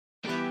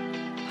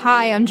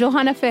Hi, I'm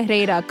Johanna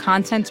Ferreira,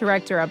 content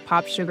director at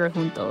Pop Sugar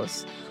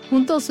Juntos.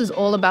 Juntos is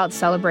all about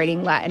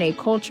celebrating Latinx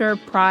culture,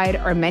 pride,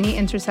 our many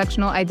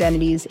intersectional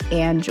identities,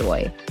 and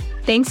joy.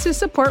 Thanks to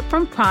support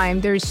from Prime,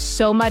 there's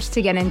so much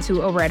to get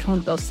into over at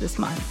Juntos this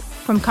month.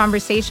 From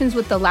conversations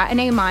with the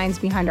Latinx minds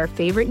behind our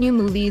favorite new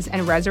movies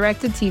and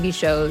resurrected TV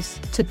shows,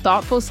 to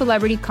thoughtful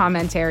celebrity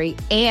commentary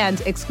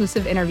and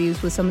exclusive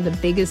interviews with some of the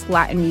biggest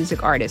Latin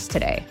music artists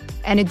today.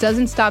 And it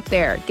doesn't stop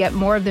there. Get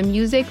more of the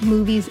music,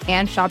 movies,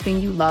 and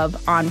shopping you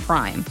love on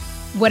Prime.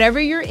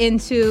 Whatever you're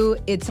into,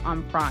 it's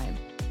on Prime.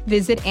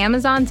 Visit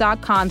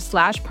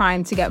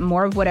Amazon.com/Prime to get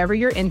more of whatever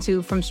you're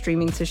into, from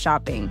streaming to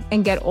shopping.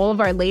 And get all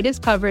of our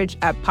latest coverage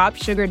at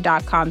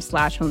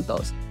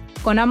popsugar.com/juntos.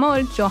 Con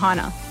amor,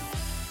 Johanna.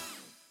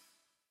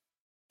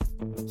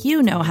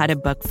 You know how to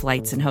book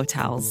flights and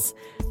hotels.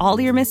 All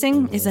you're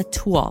missing is a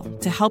tool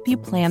to help you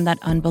plan that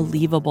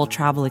unbelievable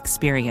travel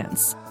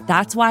experience.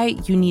 That's why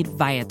you need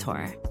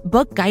Viator.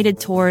 Book guided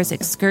tours,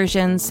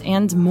 excursions,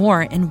 and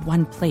more in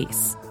one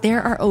place.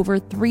 There are over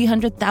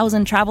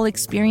 300,000 travel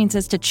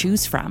experiences to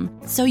choose from,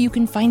 so you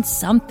can find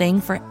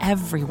something for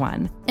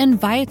everyone. And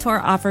Viator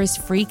offers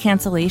free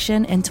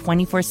cancellation and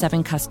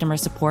 24/7 customer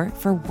support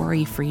for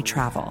worry-free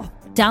travel.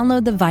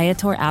 Download the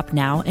Viator app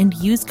now and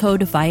use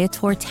code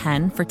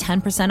Viator10 for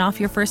 10% off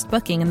your first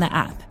booking in the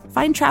app.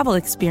 Find travel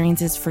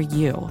experiences for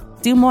you.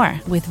 Do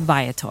more with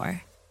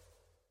Viator.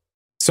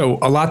 So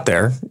a lot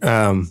there.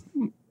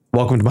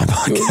 Welcome to my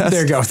podcast.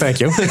 There you go. Thank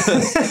you.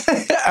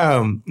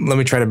 Let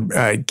me try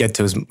to get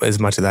to as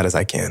much of that as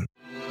I can.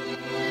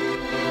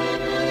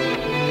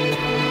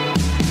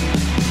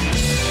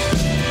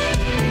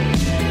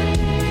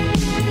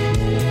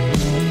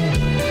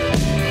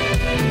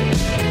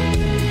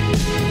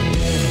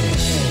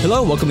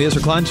 Hello, welcome to the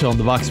Ezra Klein Show on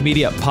the Vox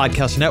Media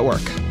Podcast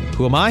Network.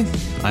 Who am I?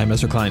 I'm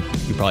Ezra Klein.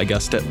 You probably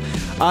guessed it.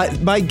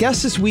 My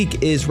guest this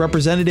week is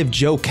Representative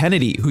Joe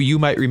Kennedy, who you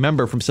might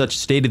remember from such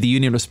State of the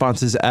Union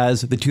responses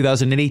as the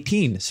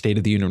 2018 State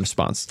of the Union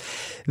response.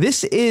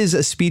 This is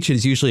a speech that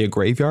is usually a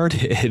graveyard.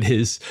 It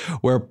is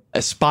where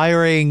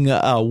aspiring,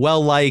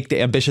 well-liked,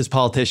 ambitious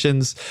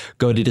politicians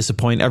go to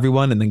disappoint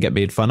everyone and then get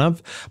made fun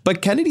of.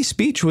 But Kennedy's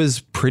speech was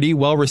pretty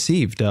well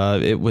received.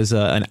 It was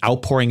an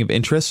outpouring of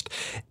interest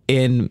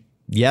in,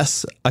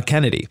 yes, a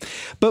Kennedy.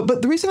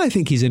 But the reason I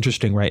think he's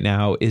interesting right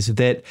now is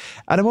that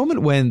at a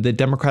moment when the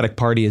Democratic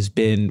Party has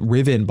been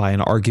riven by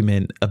an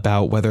argument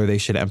about whether they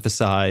should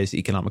emphasize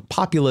economic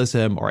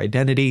populism or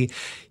identity,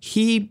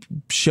 he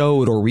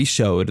showed or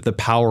re-showed the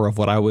power of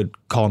what I would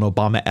call an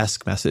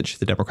Obama-esque message to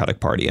the Democratic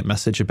Party, a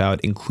message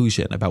about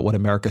inclusion, about what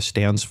America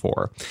stands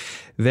for.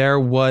 There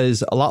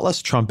was a lot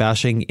less Trump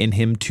bashing in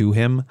him to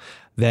him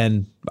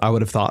than I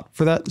would have thought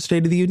for that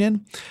State of the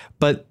Union.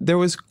 But there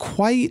was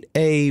quite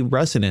a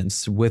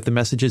resonance with the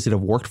messages that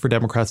have worked for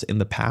Democrats in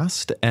the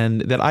past,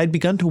 and that I'd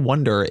begun to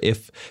wonder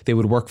if they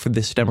would work for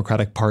this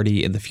Democratic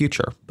Party in the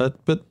future. But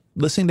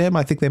listening to him,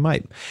 I think they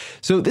might.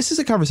 So this is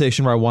a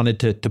conversation where I wanted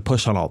to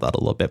push on all that a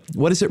little bit.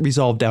 What does it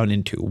resolve down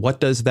into? What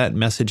does that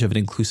message of an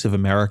inclusive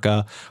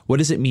America, what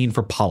does it mean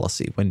for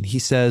policy? When he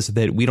says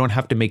that we don't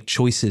have to make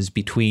choices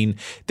between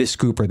this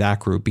group or that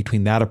group,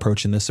 between that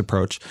approach and this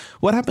approach,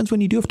 what happens when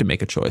you do have to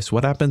make a choice?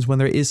 What happens when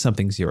there is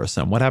something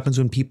zero-sum? What happens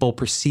when people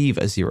perceive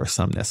a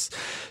zero-sumness?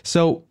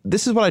 So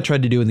this is what I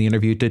tried to do in the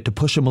interview to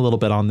push him a little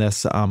bit on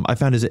this. I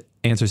found his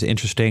answers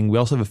interesting. We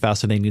also have a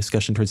fascinating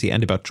discussion towards the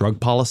end about drug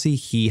policy.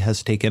 He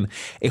has taken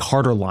a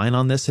harder line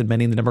on this than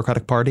many in the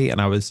Democratic Party,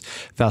 and I was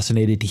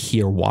fascinated to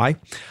hear why.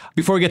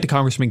 Before we get to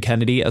Congressman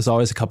Kennedy, as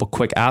always, a couple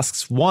quick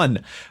asks. One,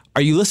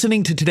 are you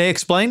listening to Today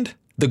Explained,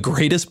 the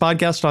greatest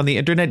podcast on the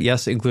internet?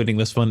 Yes, including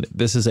this one.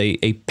 This is a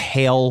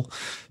pale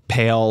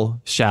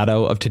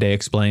shadow of Today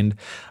Explained.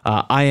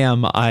 I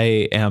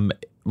am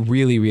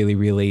really, really,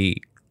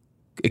 really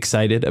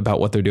excited about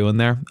what they're doing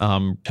there.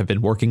 Have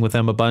been working with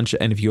them a bunch.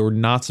 And if you're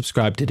not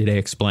subscribed to Today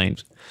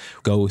Explained,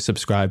 go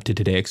subscribe to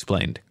Today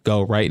Explained.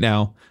 Go right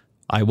now.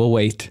 I will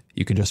wait.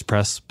 You can just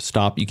press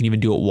stop. You can even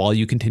do it while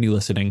you continue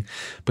listening,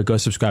 but go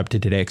subscribe to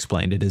Today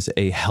Explained. It is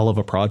a hell of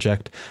a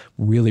project.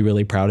 Really,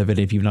 really proud of it.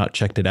 If you've not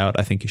checked it out,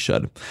 I think you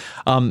should.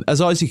 As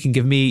always, you can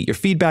give me your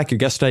feedback, your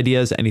guest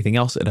ideas, anything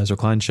else at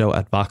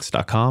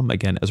EzraKleinShow@Vox.com.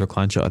 Again,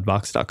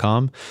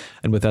 EzraKleinShow@Vox.com.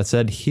 And with that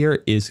said,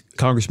 here is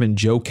Congressman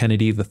Joe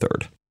Kennedy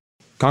III.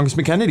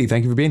 Congressman Kennedy,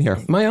 thank you for being here.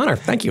 My honor.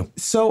 Thank you.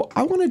 So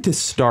I wanted to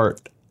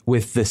start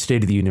with the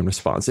State of the Union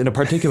response in a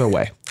particular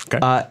way.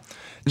 Okay.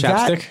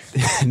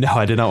 Chapstick? No,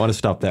 I did not want to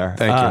stop there.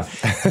 Thank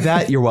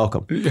you. You're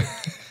welcome.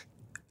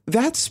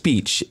 That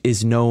speech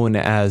is known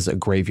as a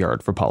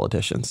graveyard for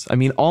politicians. I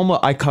mean,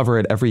 I cover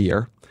it every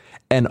year.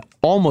 And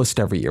almost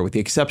every year, with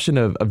the exception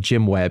of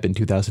Jim Webb in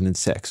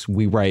 2006,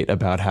 we write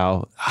about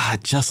how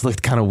it just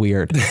looked kind of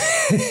weird.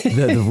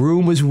 the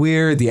room was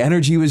weird. The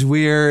energy was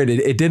weird.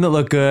 It didn't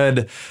look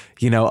good.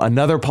 You know,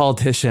 another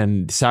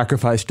politician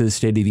sacrificed to the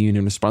State of the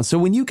Union response. So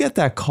when you get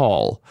that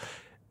call,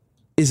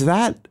 is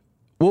that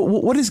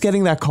what is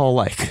getting that call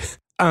like?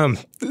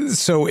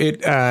 So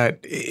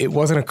it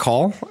wasn't a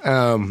call,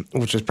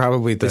 which is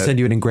probably They send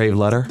you an engraved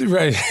letter?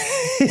 Right.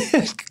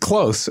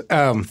 Close.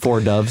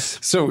 4 doves.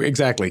 So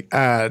exactly.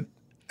 And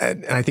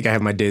I think I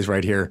have my days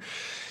right here.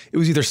 It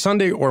was either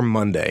Sunday or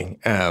Monday.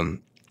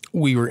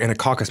 We were in a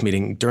caucus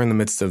meeting during the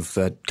midst of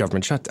the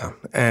government shutdown.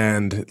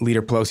 And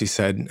Leader Pelosi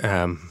said,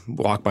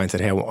 walked by and said,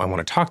 hey, I want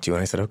to talk to you.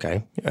 And I said,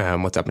 okay,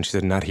 what's up? And she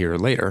said, not here,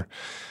 later.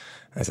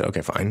 I said,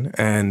 okay, fine.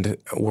 And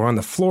we're on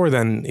the floor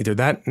then either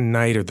that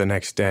night or the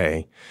next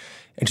day.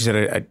 And she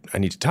said, I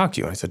need to talk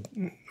to you. I said,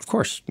 of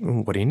course.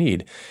 What do you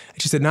need?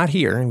 And she said, not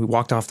here. And we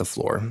walked off the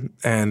floor.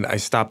 And I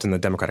stopped in the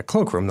Democratic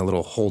cloakroom, the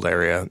little hold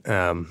area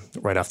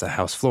right off the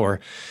House floor.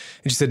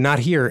 And she said, not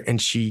here.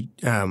 And she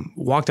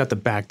walked out the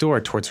back door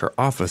towards her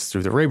office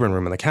through the Rayburn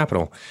Room in the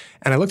Capitol.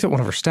 And I looked at one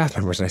of her staff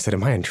members and I said,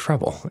 am I in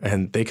trouble?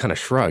 And they kind of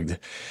shrugged.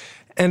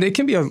 And it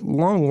can be a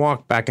long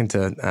walk back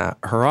into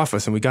her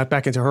office. And we got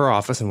back into her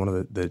office in one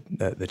of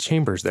the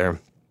chambers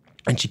there.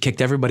 And she kicked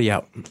everybody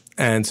out.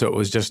 And so it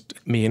was just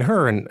me and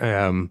her.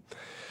 And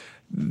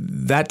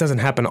that doesn't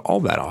happen all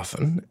that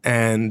often.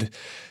 And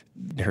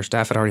her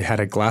staff had already had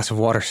a glass of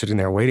water sitting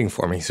there waiting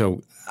for me.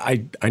 So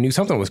I knew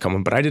something was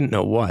coming, but I didn't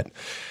know what.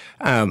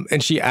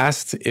 And she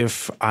asked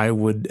if I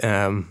would,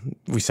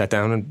 we sat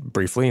down and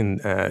briefly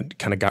and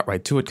kind of got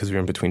right to it because we were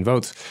in between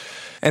votes.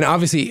 And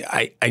obviously,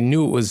 I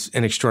knew it was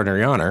an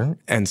extraordinary honor,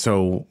 and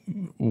so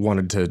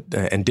wanted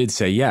to and did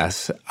say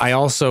yes. I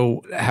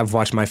also have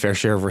watched my fair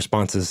share of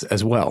responses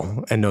as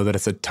well and know that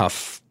it's a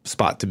tough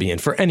spot to be in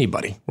for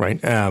anybody,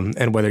 right?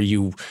 And whether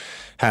you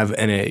have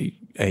a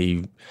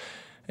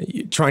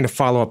trying to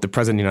follow up the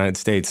President of the United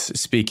States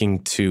speaking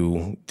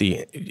to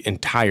the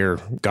entire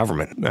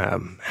government,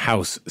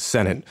 House,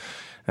 Senate,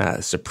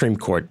 Supreme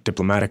Court,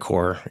 diplomatic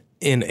corps,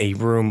 in a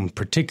room,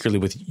 particularly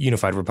with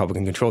unified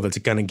Republican control, that's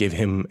going to give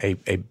him a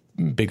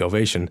big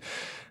ovation.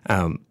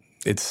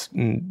 It's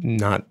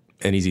not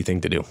an easy thing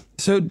to do.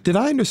 So did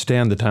I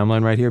understand the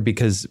timeline right here?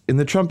 Because in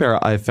the Trump era,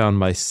 I found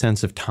my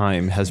sense of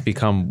time has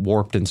become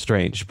warped and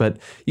strange. But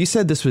you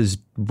said this was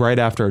right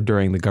after or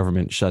during the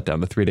government shutdown,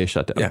 the 3-day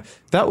shutdown. Yeah.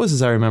 That was,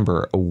 as I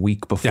remember, a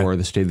week before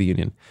the State of the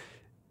Union.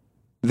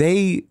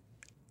 They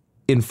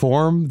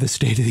inform the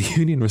State of the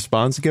Union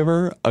response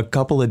giver a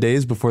couple of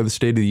days before the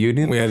State of the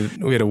Union. We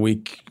had a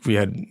week. We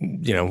had,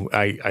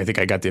 I think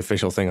I got the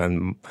official thing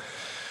on.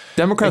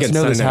 Democrats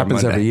know this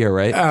happens every year,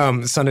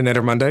 right? Sunday night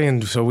or Monday,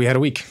 and so we had a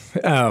week.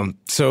 It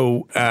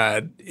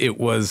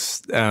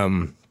was.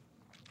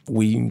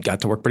 We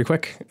got to work pretty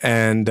quick,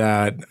 and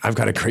I've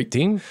got a great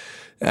team.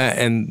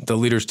 And the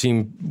leaders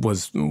team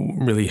was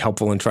really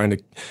helpful in trying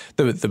to.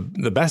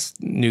 The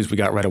best news we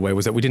got right away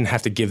was that we didn't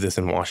have to give this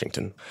in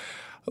Washington.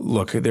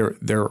 Look,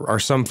 there are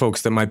some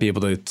folks that might be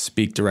able to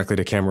speak directly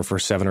to camera for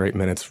 7 or 8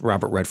 minutes.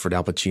 Robert Redford,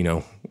 Al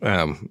Pacino.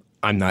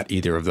 I'm not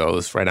either of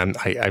those, right? I'm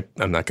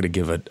not going to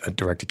give a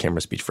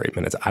direct-to-camera speech for 8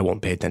 minutes. I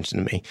won't pay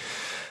attention to me.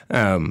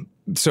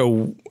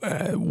 So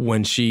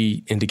when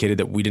she indicated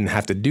that we didn't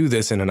have to do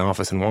this in an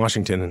office in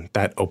Washington,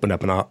 that opened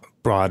up a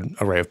broad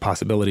array of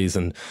possibilities.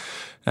 And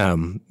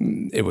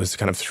it was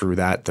kind of through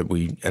that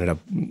we ended up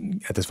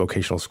at this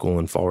vocational school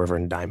in Fall River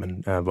and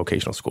Diamond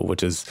Vocational School,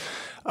 which is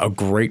a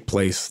great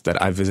place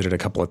that I visited a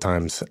couple of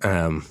times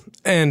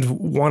and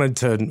wanted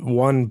to,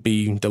 one,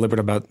 be deliberate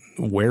about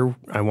where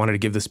I wanted to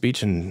give the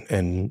speech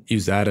and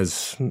use that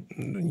as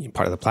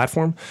part of the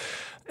platform.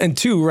 And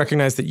two,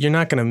 recognize that you're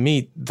not going to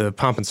meet the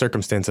pomp and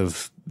circumstance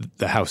of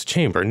the House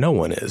chamber. No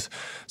one is.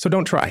 So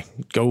don't try.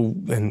 Go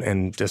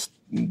and just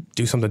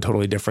do something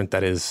totally different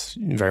that is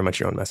very much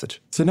your own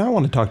message. So now I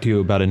want to talk to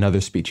you about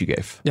another speech you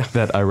gave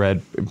that I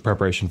read in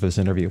preparation for this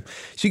interview.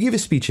 So you gave a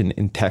speech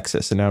in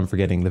Texas, and now I'm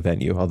forgetting the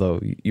venue,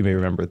 although you may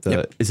remember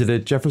Is it a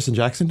Jefferson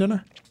Jackson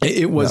dinner?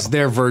 It was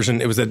their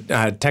version. It was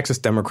a Texas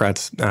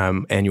Democrats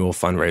annual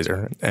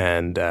fundraiser,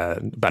 and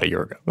about a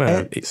year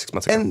ago, 6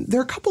 months ago. And there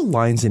are a couple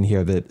lines in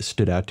here that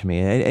stood out to me.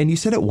 And you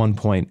said at one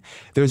point,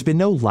 there's been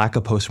no lack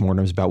of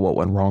postmortems about what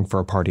went wrong for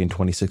our party in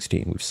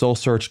 2016. We've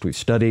soul-searched, we've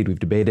studied, we've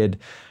debated.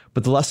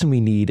 But the lesson we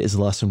need is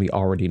a lesson we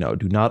already know.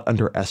 Do not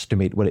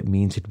underestimate what it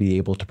means to be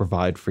able to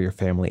provide for your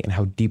family and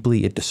how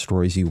deeply it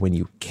destroys you when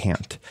you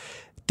can't.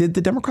 Did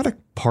the Democratic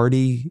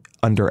Party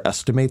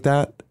underestimate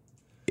that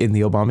in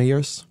the Obama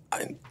years?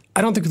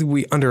 I don't think that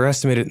we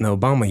underestimated it in the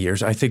Obama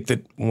years. I think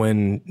that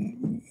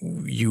when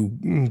you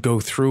go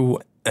through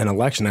an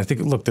election, I think,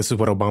 look, this is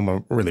what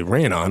Obama really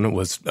ran on,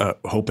 was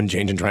hope and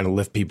change and trying to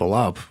lift people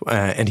up.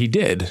 And he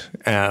did.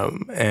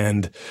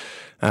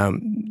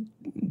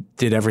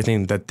 Did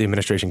everything that the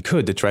administration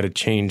could to try to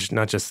change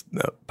not just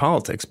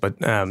politics, but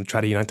try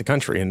to unite the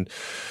country. And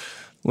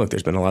look,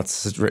 there's been a lot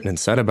written and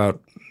said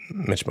about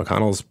Mitch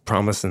McConnell's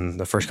promise in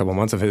the first couple of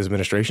months of his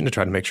administration to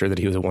try to make sure that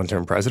he was a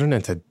one-term president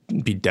and to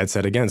be dead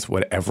set against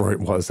whatever it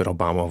was that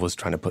Obama was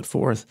trying to put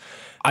forth.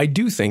 I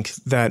do think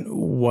that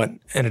what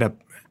ended up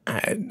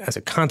as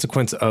a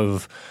consequence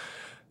of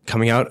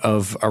coming out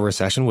of a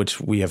recession, which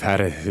we have had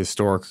a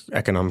historic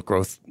economic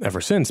growth ever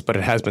since, but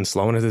it has been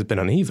slow and it has been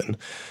uneven.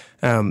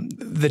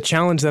 The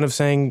challenge then of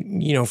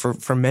saying,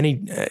 for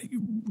many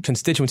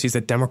constituencies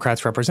that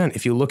Democrats represent,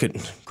 if you look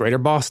at Greater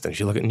Boston, if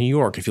you look at New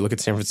York, if you look at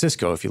San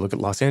Francisco, if you look at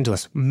Los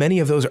Angeles, many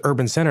of those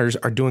urban centers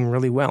are doing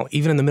really well.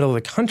 Even in the middle of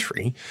the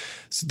country,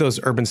 those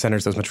urban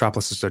centers, those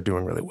metropolises are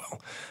doing really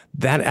well.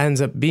 That ends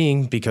up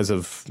being, because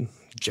of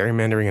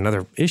gerrymandering and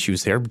other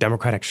issues there,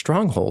 Democratic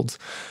strongholds.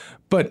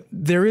 But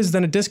there is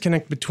then a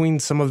disconnect between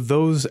some of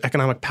those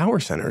economic power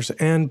centers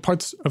and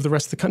parts of the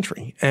rest of the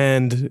country.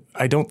 And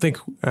I don't think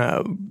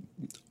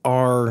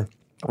our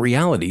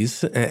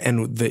realities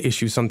and the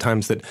issues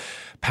sometimes that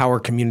power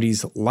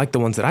communities like the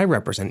ones that I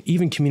represent,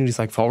 even communities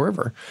like Fall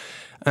River,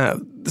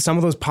 some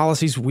of those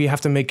policies, we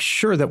have to make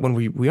sure that when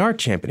we are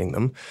championing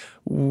them,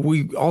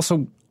 we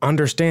also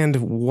understand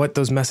what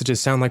those messages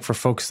sound like for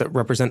folks that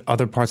represent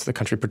other parts of the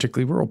country,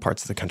 particularly rural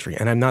parts of the country.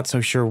 And I'm not so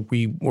sure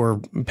we were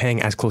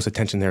paying as close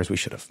attention there as we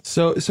should have.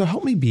 So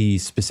help me be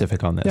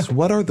specific on this.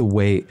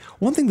 Yeah.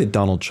 One thing that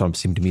Donald Trump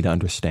seemed to me to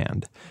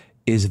understand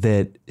is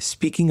that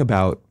speaking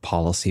about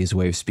policy is a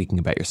way of speaking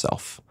about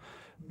yourself.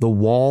 The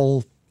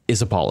wall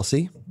is a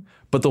policy,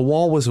 but the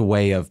wall was a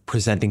way of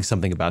presenting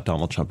something about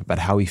Donald Trump, about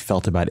how he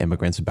felt about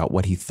immigrants, about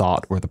what he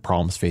thought were the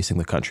problems facing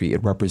the country.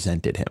 It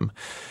represented him.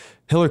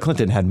 Hillary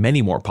Clinton had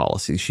many more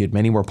policies. She had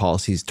many more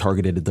policies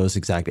targeted at those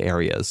exact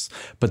areas,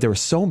 but there were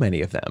so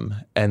many of them,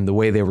 and the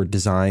way they were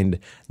designed,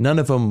 none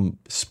of them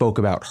spoke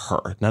about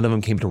her. None of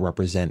them came to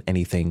represent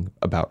anything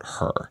about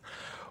her.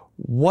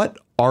 What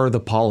are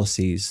the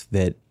policies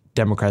that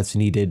Democrats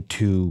needed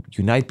to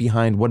unite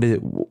behind? What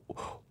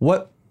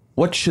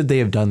should they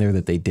have done there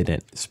that they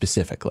didn't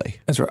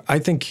specifically? That's right. I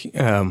think,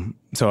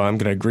 so I'm going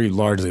to agree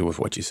largely with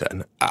what you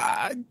said.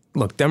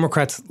 Look,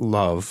 Democrats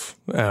love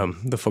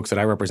the folks that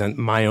I represent,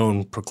 my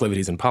own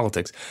proclivities in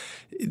politics.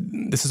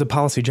 This is a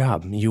policy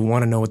job. You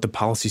want to know what the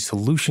policy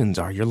solutions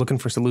are. You're looking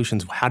for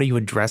solutions. How do you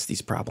address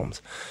these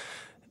problems?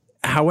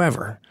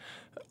 However,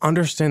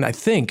 I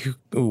think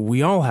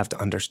we all have to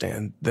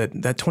understand that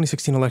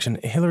 2016 election,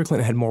 Hillary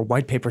Clinton had more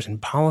white papers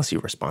and policy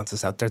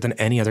responses out there than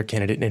any other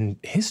candidate in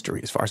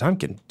history, as far as I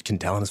can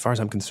tell and as far as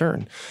I'm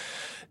concerned.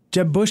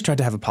 Jeb Bush tried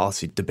to have a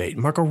policy debate.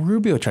 Marco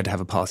Rubio tried to have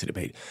a policy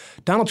debate.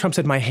 Donald Trump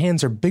said, my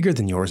hands are bigger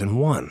than yours, and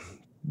won.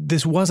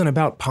 This wasn't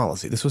about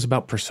policy. This was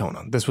about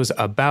persona. This was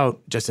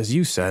about, just as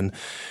you said,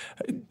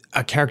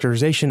 a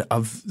characterization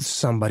of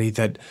somebody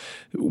that,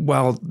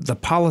 while the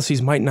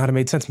policies might not have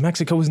made sense,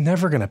 Mexico was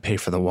never going to pay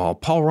for the wall.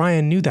 Paul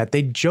Ryan knew that.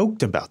 They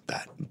joked about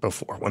that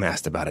before when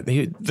asked about it.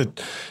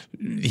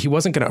 He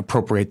wasn't going to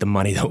appropriate the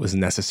money that was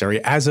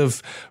necessary as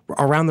of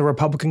around the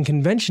Republican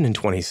convention in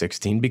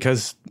 2016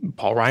 because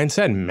Paul Ryan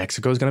said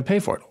Mexico is going to pay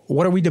for it.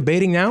 What are we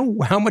debating now?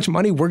 How much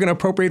money we're going to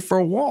appropriate for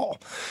a wall?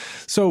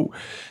 So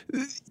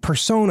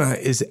persona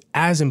is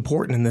as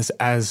important in this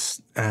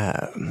as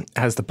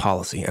the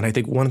policy. And I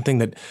think one thing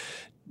that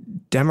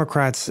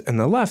Democrats and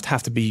the left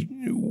have to be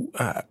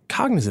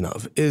cognizant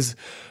of is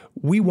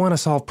we want to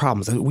solve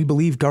problems. We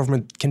believe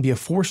government can be a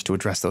force to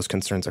address those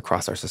concerns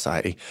across our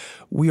society.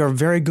 We are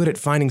very good at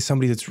finding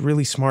somebody that's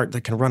really smart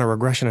that can run a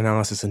regression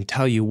analysis and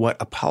tell you what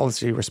a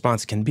policy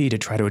response can be to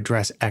try to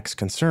address X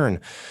concern.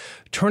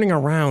 Turning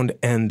around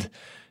and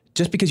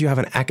just because you have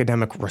an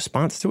academic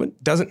response to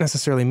it doesn't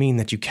necessarily mean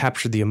that you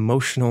capture the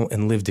emotional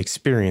and lived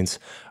experience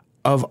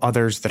of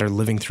others that are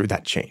living through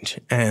that change.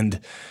 And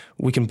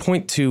we can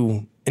point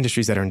to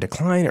industries that are in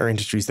decline or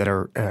industries that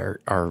are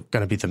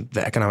going to be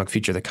the economic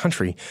future of the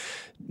country.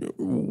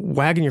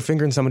 Wagging your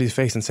finger in somebody's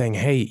face and saying,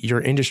 hey, your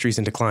industry's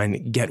in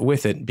decline, get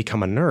with it,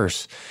 become a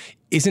nurse,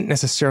 isn't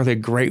necessarily a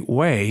great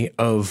way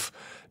of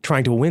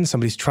trying to win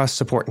somebody's trust,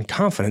 support, and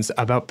confidence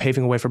about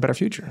paving a way for a better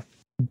future.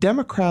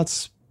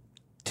 Democrats,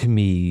 to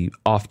me,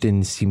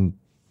 often seem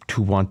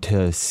to want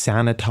to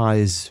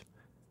sanitize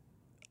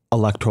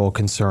electoral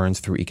concerns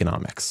through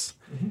economics.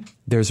 Mm-hmm.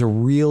 There's a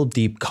real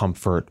deep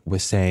comfort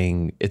with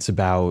saying it's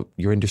about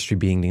your industry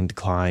being in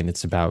decline.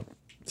 It's about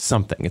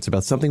something. It's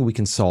about something we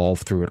can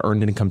solve through an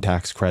earned income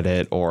tax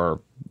credit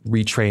or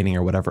retraining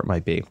or whatever it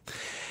might be.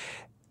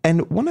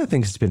 And one of the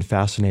things that's been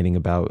fascinating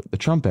about the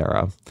Trump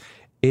era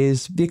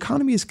is the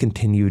economy has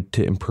continued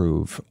to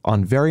improve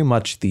on very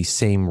much the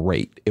same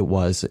rate it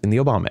was in the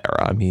Obama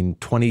era. I mean,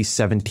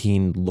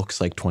 2017 looks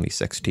like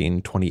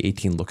 2016,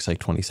 2018 looks like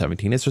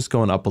 2017. It's just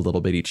going up a little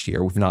bit each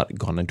year. We've not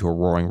gone into a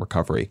roaring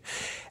recovery.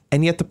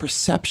 And yet the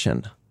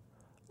perception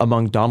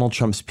among Donald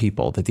Trump's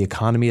people that the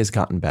economy has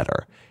gotten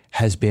better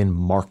has been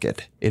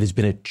marked. It has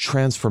been a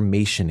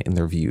transformation in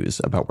their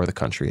views about where the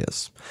country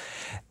is.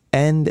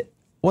 And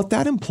what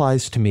that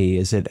implies to me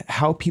is that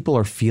how people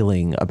are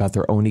feeling about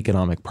their own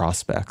economic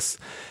prospects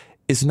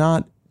is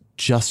not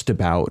just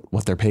about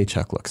what their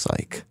paycheck looks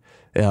like.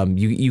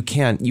 You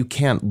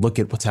can't look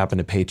at what's happened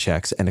to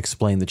paychecks and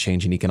explain the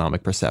change in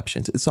economic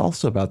perceptions. It's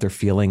also about their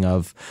feeling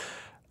of,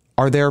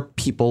 are there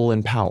people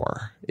in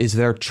power? Is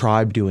their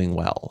tribe doing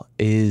well?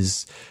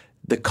 Is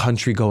the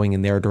country going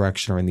in their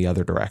direction or in the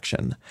other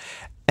direction?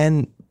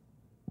 And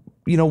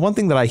one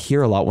thing that I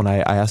hear a lot when I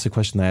ask the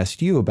question I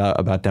asked you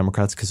about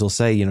Democrats, because they'll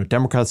say,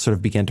 Democrats sort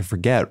of began to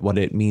forget what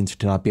it means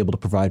to not be able to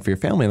provide for your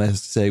family. And I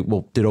say,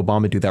 well, did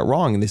Obama do that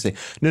wrong? And they say,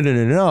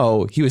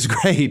 no, he was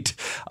great.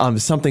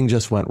 Something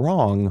just went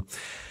wrong.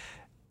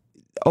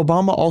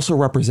 Obama also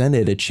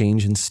represented a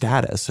change in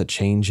status, a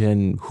change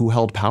in who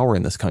held power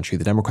in this country.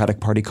 The Democratic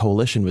Party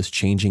coalition was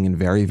changing in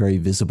very, very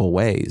visible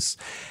ways.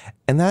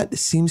 And that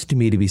seems to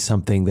me to be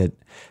something that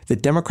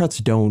Democrats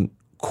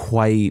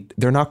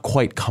they're not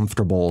quite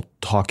comfortable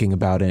talking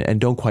about it and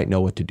don't quite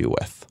know what to do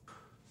with.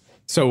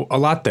 So a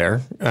lot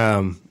there.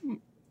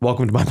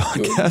 Welcome to my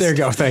podcast. There you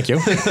go. Thank you.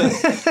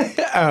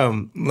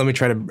 Let me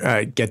try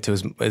to get to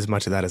as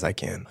much of that as I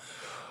can.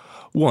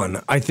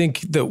 One, I think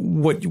that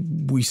what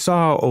we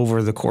saw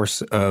over the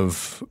course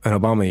of an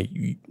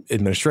Obama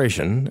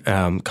administration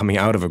coming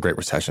out of a Great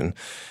Recession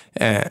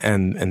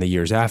and the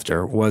years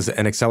after was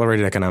an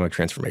accelerated economic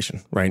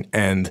transformation, right?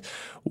 And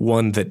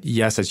one that,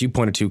 yes, as you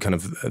pointed to, kind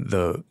of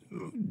the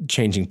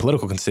changing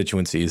political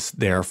constituencies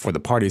there for the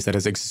parties that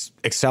has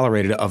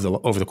accelerated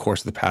over the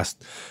course of the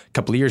past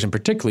couple of years, and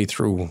particularly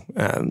through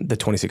the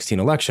 2016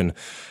 election,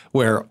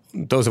 where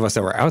those of us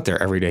that were out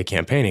there every day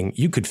campaigning,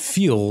 you could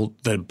feel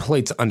the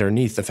plates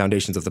underneath the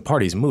foundations of the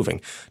parties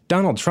moving.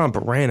 Donald Trump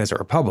ran as a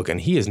Republican.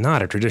 He is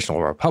not a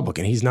traditional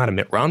Republican. He's not a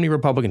Mitt Romney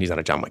Republican. He's not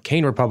a John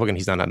McCain Republican.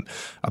 He's not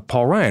a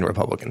Paul Ryan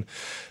Republican.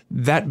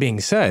 That being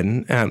said,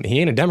 he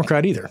ain't a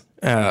Democrat either.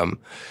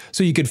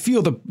 So you could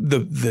feel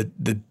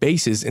the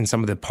bases in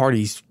some of the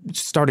parties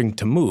starting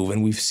to move.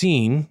 And we've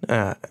seen,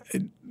 I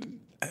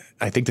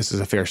think this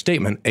is a fair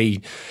statement, a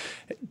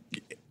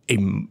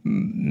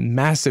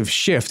massive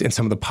shift in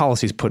some of the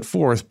policies put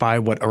forth by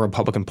what a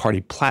Republican Party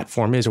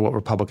platform is or what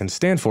Republicans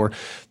stand for.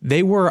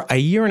 They were a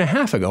year and a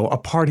half ago a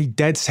party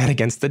dead set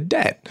against the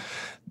debt.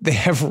 They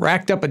have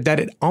racked up a debt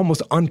at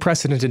almost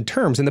unprecedented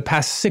terms in the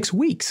past 6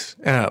 weeks.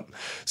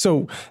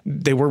 So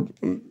they were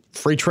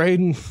free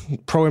trade,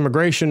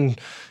 pro-immigration.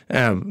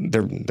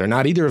 They're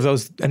not either of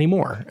those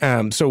anymore.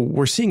 So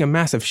we're seeing a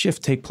massive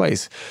shift take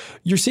place.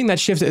 You're seeing that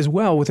shift as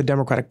well with the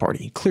Democratic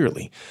Party,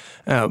 clearly.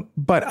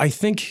 But I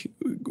think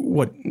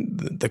what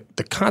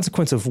the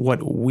consequence of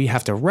what we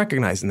have to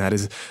recognize in that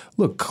is,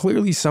 look,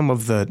 clearly some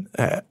of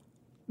the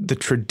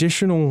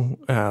traditional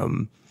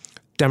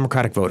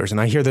Democratic voters,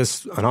 and I hear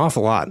this an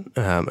awful lot,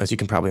 as you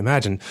can probably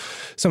imagine.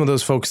 Some of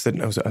those folks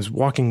that I was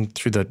walking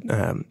through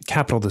the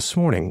Capitol this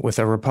morning with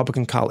a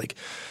Republican colleague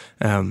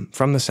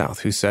from the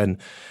South who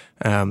said,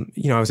 I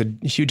was a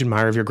huge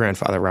admirer of your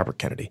grandfather, Robert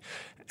Kennedy,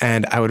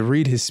 and I would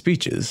read his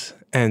speeches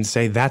and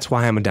say, that's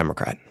why I'm a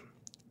Democrat.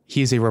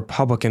 He's a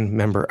Republican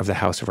member of the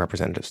House of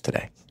Representatives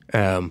today.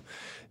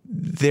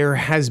 There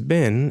has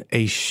been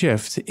a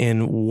shift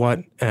in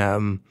what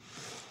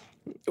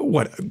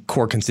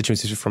core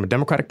constituencies from a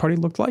Democratic Party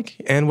looked like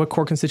and what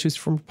core constituencies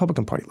from a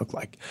Republican Party look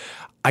like.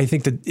 I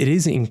think that it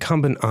is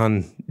incumbent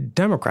on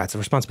Democrats, the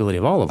responsibility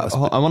of all of us.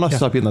 I want to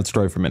stop you in that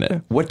story for a minute. Yeah.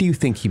 What do you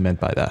think he meant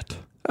by that?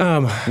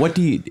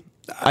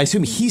 I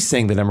assume he's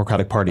saying the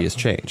Democratic Party has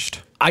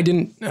changed. I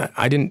didn't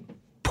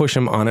push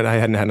him on it. I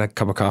hadn't had a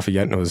cup of coffee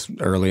yet, and it was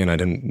early, and I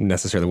didn't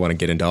necessarily want to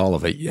get into all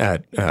of it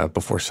yet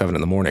before 7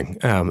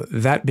 a.m.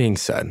 That being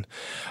said,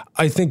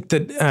 I think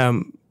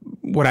that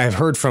what I've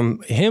heard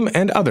from him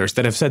and others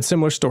that have said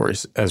similar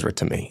stories, Ezra,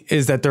 to me,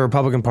 is that the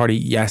Republican Party,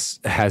 yes,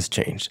 has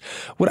changed.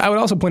 What I would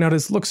also point out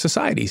is, look,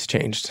 society's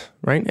changed,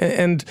 right?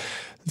 And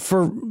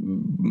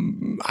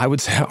I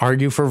would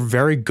argue for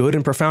very good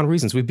and profound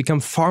reasons. We've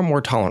become far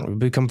more tolerant. We've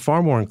become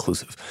far more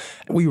inclusive.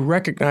 We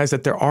recognize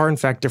that there are, in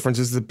fact,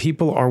 differences, that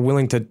people are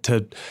willing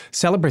to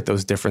celebrate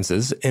those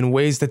differences in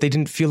ways that they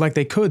didn't feel like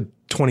they could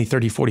 20,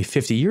 30, 40,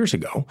 50 years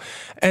ago.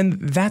 And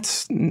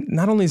that's,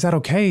 not only is that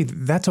okay,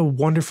 that's a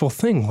wonderful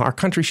thing. Our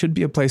country should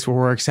be a place where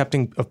we're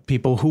accepting of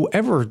people,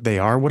 whoever they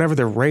are, whatever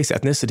their race,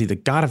 ethnicity, the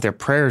God of their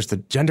prayers, the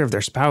gender of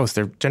their spouse,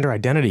 their gender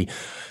identity.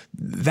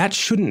 That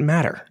shouldn't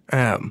matter.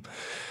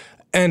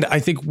 And I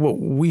think what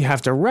we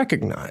have to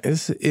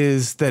recognize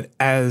is that,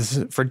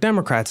 as for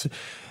Democrats,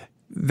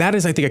 that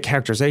is, I think, a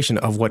characterization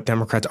of what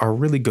Democrats are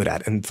really good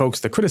at. And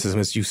folks, the criticism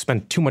is you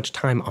spend too much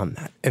time on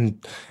that.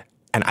 And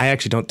I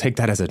actually don't take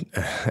that as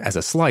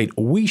a slight.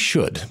 We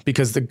should,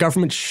 because the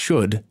government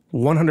should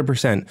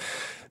 100%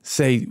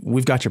 say,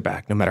 we've got your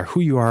back. No matter who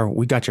you are,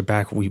 we got your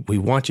back. We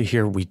want you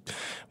here. We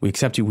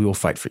accept you. We will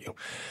fight for you.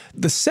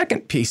 The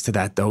second piece to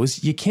that, though,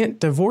 is you can't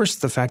divorce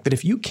the fact that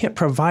if you can't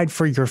provide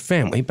for your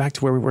family, back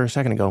to where we were a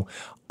second ago,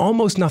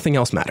 almost nothing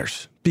else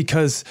matters,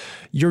 because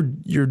your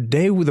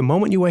day, the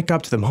moment you wake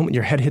up to the moment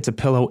your head hits a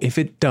pillow, if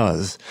it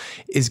does,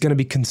 is going to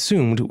be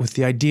consumed with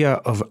the idea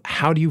of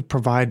how do you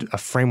provide a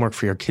framework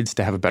for your kids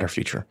to have a better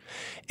future.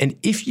 And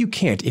if you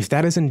can't, if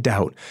that is in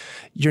doubt,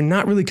 you're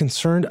not really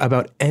concerned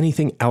about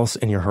anything else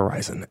in your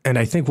horizon. And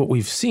I think what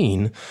we've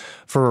seen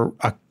for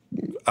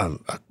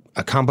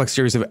a complex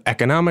series of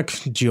economic,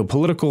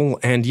 geopolitical,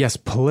 and yes,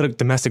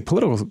 domestic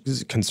political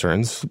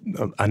concerns.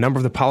 A number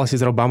of the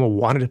policies that Obama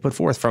wanted to put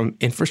forth, from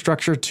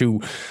infrastructure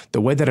to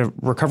the way that a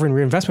recovery and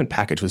reinvestment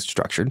package was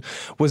structured,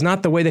 was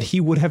not the way that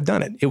he would have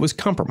done it. It was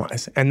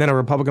compromise. And then a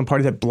Republican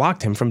Party that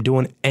blocked him from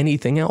doing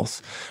anything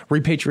else.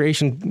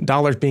 Repatriation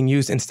dollars being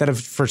used instead of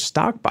for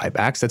stock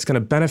buybacks that's going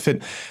to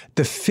benefit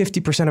the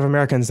 50% of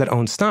Americans that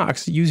own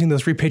stocks, using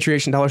those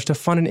repatriation dollars to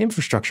fund an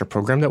infrastructure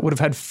program that would have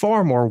had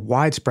far more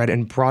widespread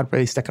and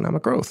broad-based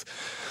economic growth.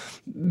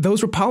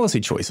 Those were policy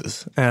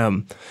choices.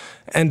 And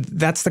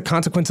that's the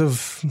consequence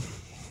of,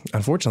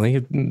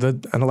 unfortunately,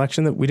 an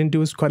election that we didn't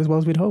do quite as well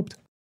as we'd hoped.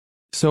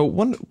 So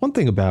one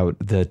thing about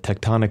the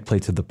tectonic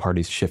plates of the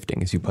parties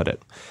shifting, as you put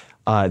it,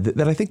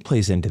 that I think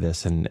plays into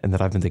this and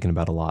that I've been thinking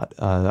about a lot.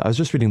 I was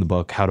just reading the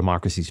book, How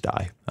Democracies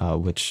Die,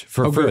 which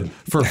for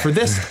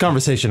this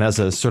conversation has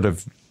a sort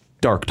of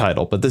dark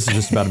title, but this is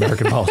just about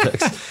American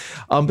politics.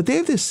 But they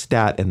have this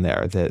stat in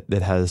there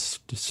that has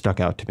stuck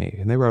out to me.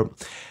 And they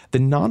wrote, the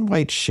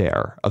non-white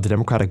share of the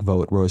Democratic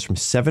vote rose from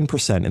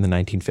 7% in the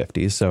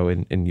 1950s, so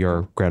in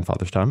your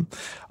grandfather's time,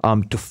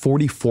 to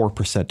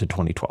 44% to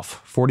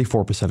 2012.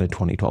 44% in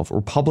 2012.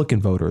 Republican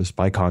voters,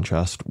 by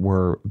contrast,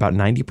 were about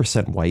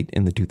 90% white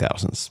in the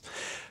 2000s.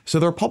 So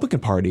the Republican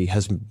Party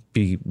has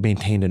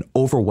maintained an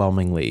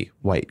overwhelmingly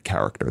white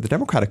character. The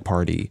Democratic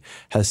Party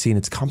has seen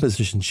its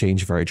composition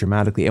change very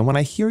dramatically. And when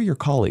I hear your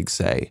colleagues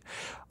say,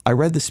 I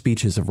read the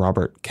speeches of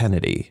Robert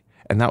Kennedy,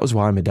 and that was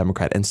why I'm a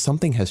Democrat, and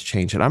something has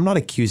changed. And I'm not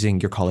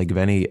accusing your colleague of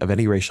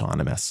any racial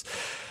animus,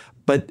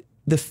 but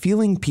the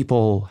feeling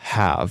people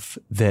have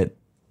that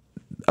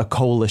a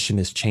coalition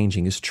is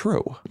changing is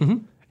true.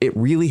 Mm-hmm. It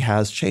really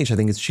has changed. I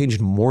think it's changed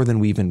more than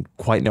we even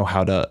quite know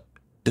how to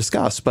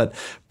discuss. But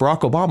Barack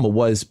Obama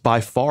was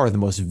by far the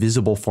most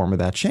visible form of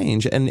that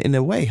change. And in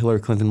a way, Hillary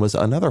Clinton was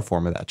another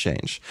form of that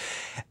change.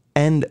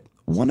 And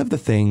one of the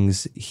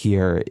things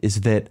here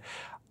is that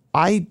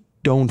I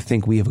don't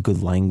think we have a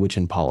good language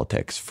in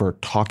politics for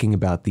talking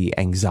about the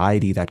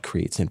anxiety that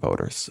creates in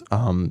voters.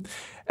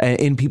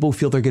 And people who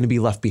feel they're going to be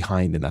left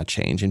behind in that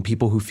change, and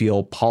people who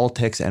feel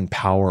politics and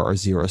power are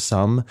zero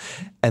sum,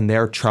 and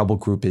their tribal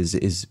group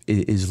is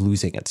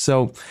losing it.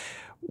 So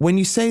when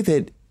you say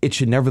that it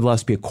should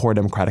nevertheless be a core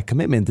Democratic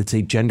commitment that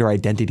say gender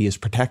identity is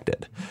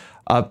protected,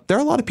 there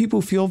are a lot of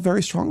people who feel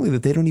very strongly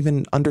that they don't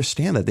even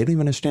understand that. They don't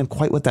even understand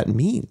quite what that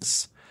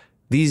means.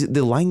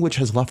 The language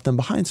has left them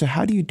behind. So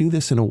how do you do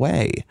this in a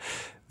way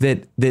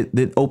that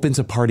opens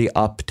a party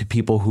up to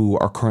people who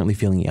are currently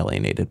feeling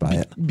alienated by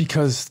it?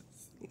 Because,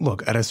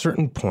 look, at a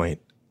certain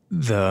point,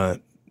 the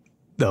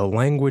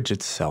language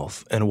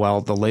itself, and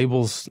while the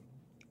labels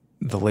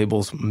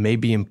may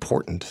be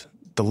important,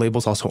 the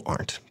labels also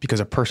aren't, because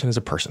a person is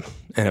a person,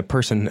 and a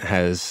person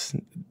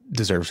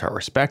deserves our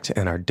respect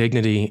and our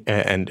dignity,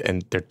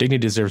 and their dignity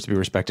deserves to be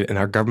respected, and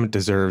our government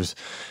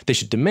they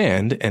should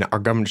demand, and our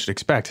government should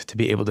expect to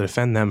be able to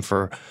defend them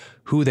for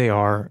who they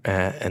are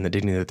and the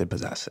dignity that they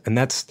possess. And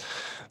that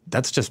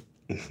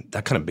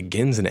kind of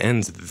begins and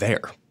ends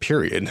there,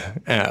 period.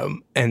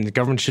 And the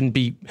government shouldn't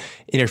be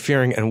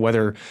interfering, and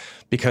whether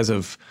because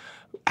of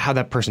how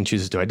that person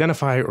chooses to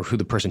identify, or who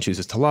the person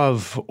chooses to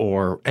love,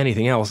 or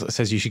anything else that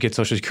says you should get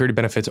Social Security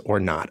benefits or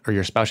not, or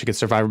your spouse should get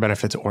survivor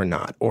benefits or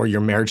not, or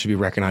your marriage should be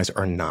recognized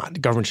or not. The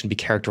government shouldn't be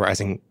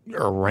characterizing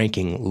or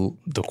ranking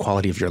the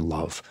quality of your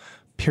love,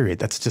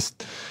 period.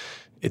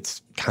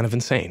 It's kind of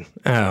insane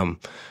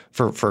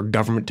for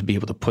government to be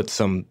able to put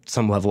some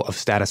level of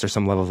status or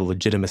some level of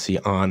legitimacy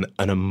on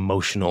an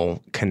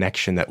emotional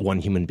connection that one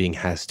human being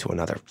has to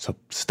another. So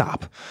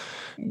stop.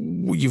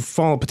 You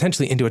fall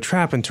potentially into a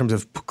trap in terms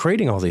of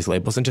creating all these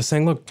labels and just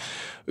saying, look,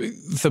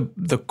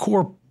 the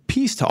core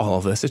piece to all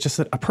of this is just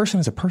that a person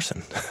is a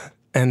person.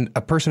 And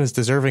a person is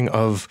deserving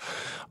of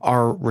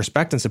our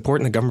respect and support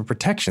and the government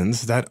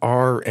protections that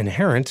are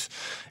inherent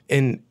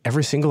in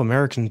every single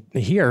American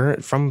here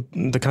from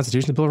the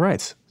Constitution and Bill of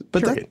Rights.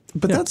 But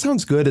that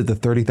sounds good at the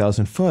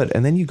 30,000 foot.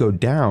 And then you go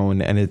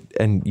down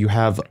and you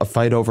have a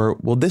fight over,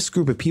 well, this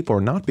group of people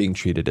are not being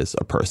treated as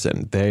a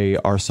person. They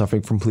are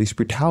suffering from police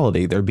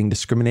brutality. They're being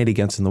discriminated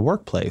against in the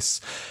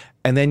workplace.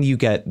 And then you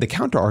get the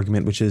counter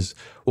argument, which is,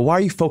 well, why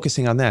are you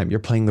focusing on them?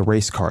 You're playing the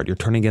race card. You're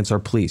turning against our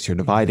police. You're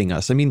dividing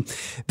us. I mean,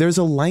 there's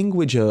a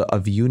language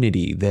of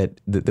unity that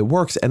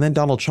works. And then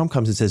Donald Trump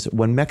comes and says,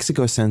 when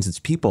Mexico sends its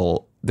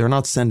people, they're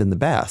not sending the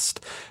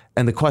best.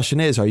 And the question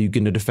is, are you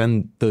going to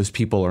defend those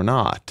people or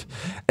not?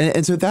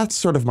 And so that's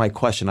sort of my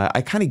question.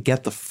 I kind of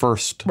get the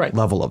first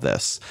level of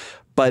this.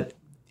 But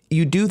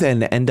you do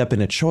then end up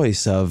in a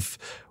choice of,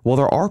 well,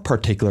 there are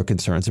particular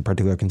concerns that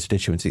particular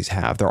constituencies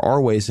have. There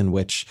are ways in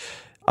which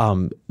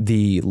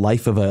the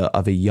life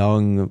of a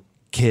young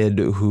kid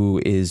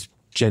who is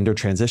gender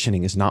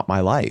transitioning is not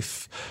my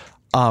life.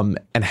 And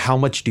how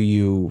much do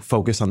you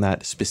focus on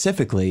that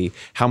specifically?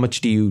 How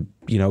much do you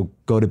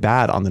go to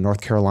bat on the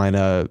North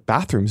Carolina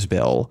bathrooms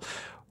bill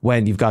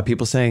when you've got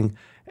people saying,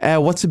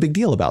 What's the big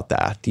deal about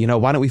that?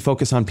 Why don't we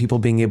focus on people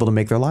being able to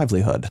make their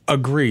livelihood?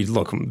 Agreed.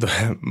 Look,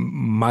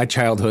 my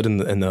childhood and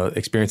the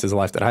experiences of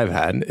life that I've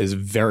had is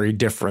very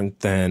different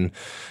than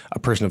a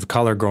person of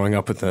color growing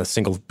up with a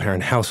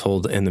single-parent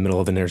household in the middle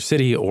of an inner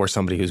city, or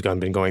somebody who's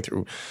been going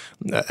through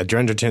a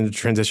gender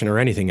transition or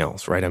anything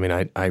else, right? I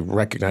mean, I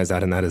recognize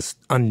that, and that is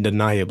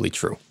undeniably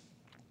true.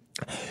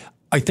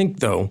 I think,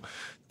 though,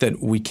 that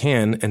we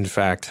can, in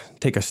fact,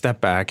 take a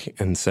step back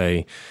and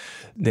say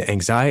the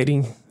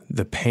anxiety,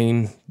 the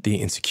pain,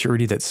 the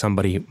insecurity that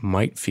somebody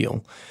might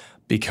feel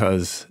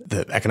because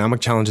the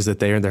economic challenges that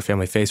they and their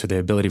family face, or the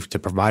ability to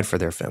provide for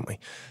their family,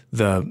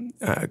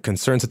 the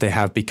concerns that they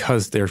have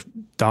because their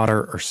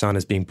daughter or son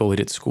is being bullied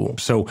at school.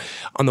 So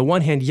on the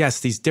one hand, yes,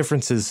 these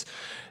differences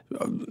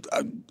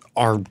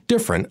are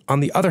different. On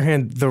the other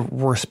hand, the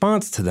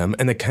response to them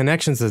and the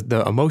connections,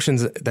 the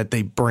emotions that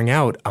they bring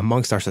out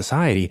amongst our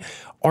society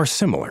are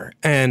similar.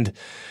 And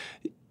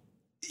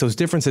those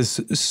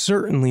differences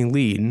certainly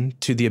lead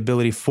to the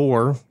ability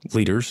for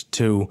leaders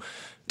to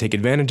take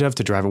advantage of,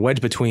 to drive a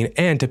wedge between,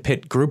 and to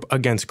pit group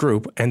against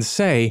group and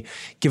say,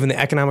 given the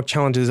economic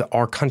challenges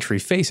our country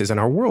faces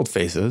and our world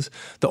faces,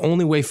 the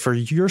only way for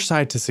your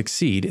side to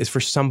succeed is for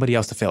somebody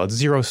else to fail. It's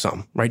zero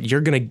sum, right?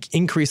 You're going to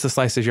increase the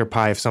slice of your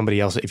pie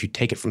if you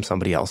take it from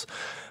somebody else.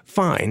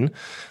 Fine.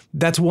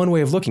 That's one way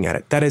of looking at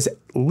it. That is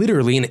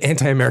literally an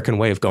anti-American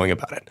way of going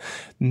about it.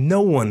 No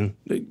one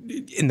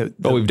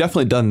But we've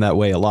definitely done that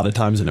way a lot of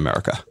times in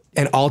America.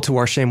 And all to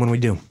our shame when we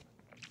do.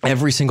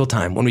 Every single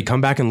time when we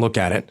come back and look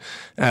at it,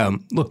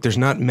 look, there's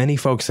not many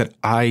folks that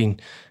I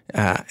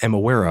am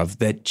aware of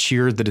that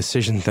cheer the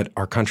decision that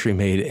our country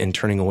made in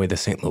turning away the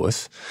St.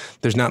 Louis.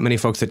 There's not many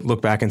folks that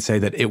look back and say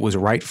that it was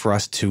right for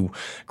us to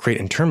create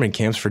internment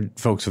camps for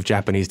folks of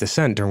Japanese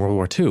descent during World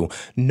War II.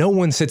 No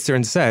one sits there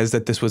and says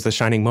that this was the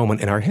shining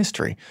moment in our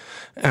history.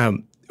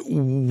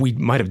 We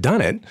might have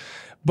done it,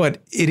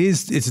 but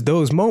it's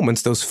those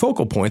moments, those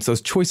focal points,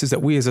 those choices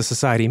that we as a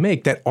society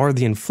make that are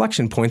the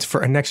inflection points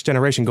for a next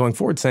generation going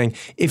forward, saying,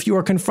 if you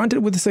are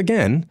confronted with this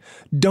again,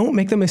 don't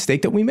make the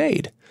mistake that we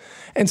made.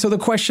 And so the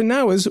question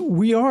now is,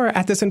 we are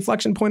at this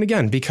inflection point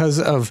again because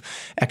of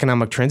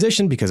economic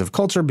transition, because of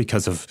culture,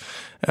 because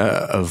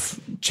of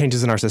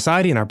changes in our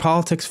society and our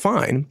politics.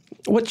 Fine.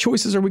 What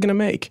choices are we going to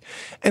make?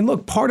 And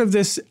look, part of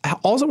this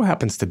also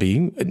happens to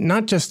be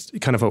not just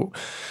kind of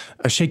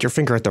a shake your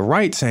finger at the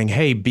right saying,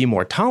 hey, be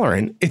more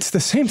tolerant. It's the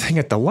same thing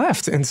at the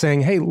left and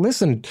saying, hey,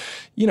 listen,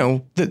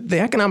 the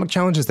economic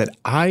challenges that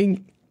I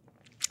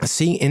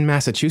see in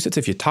Massachusetts,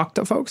 if you talk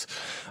to folks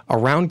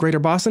around Greater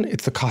Boston,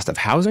 it's the cost of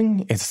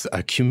housing. It's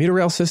a commuter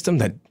rail system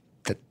that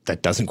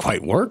doesn't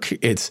quite work.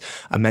 It's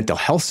a mental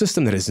health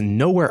system that is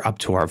nowhere up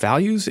to our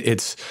values.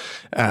 It's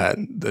a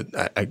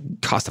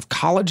cost of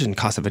college and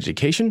cost of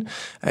education,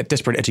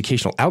 disparate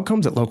educational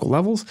outcomes at local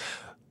levels.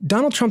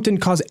 Donald Trump didn't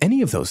cause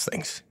any of those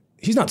things.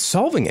 He's not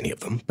solving any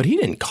of them, but he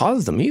didn't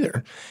cause them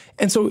either.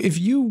 And so if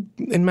you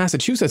in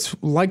Massachusetts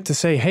like to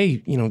say, hey,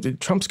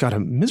 Trump's got a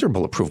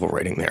miserable approval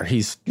rating there.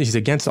 He's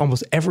against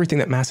almost everything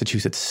that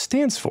Massachusetts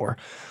stands for.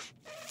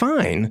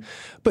 Fine.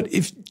 But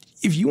if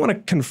you want to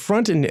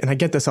confront, and I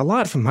get this a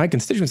lot from my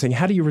constituents saying,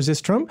 how do you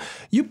resist Trump?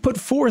 You put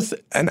forth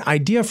an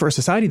idea for a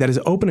society that is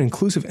open,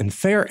 inclusive, and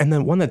fair, and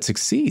then one that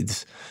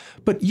succeeds.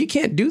 But you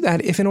can't do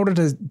that if in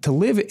order to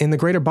live in the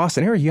greater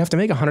Boston area, you have to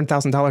make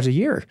 $100,000 a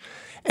year.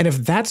 And if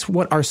that's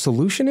what our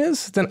solution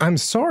is, then I'm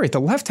sorry,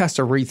 the left has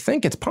to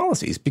rethink its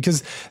policies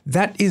because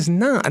that is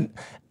not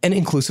an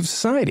inclusive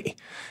society.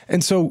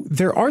 And so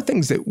there are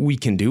things that we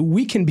can do.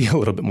 We can be a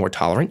little bit more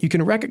tolerant. You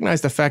can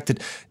recognize the fact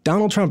that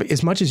Donald Trump,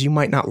 as much as you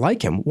might not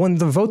like him, won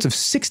the votes of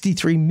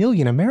 63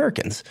 million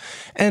Americans.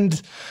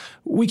 And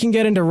we can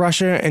get into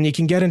Russia and you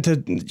can get into,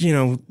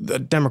 the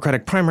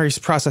Democratic primaries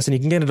process and you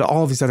can get into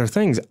all of these other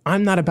things.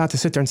 I'm not about to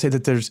sit there and say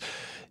that there's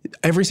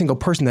every single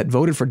person that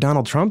voted for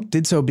Donald Trump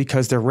did so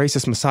because they're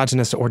racist,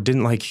 misogynist, or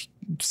didn't like,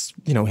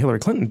 Hillary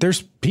Clinton.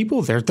 There's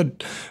people there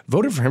that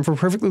voted for him for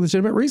perfectly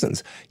legitimate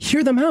reasons.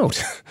 Hear them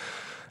out.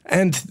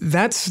 And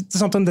that's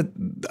something that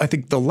I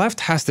think the left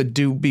has to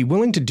be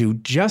willing to do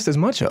just as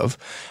much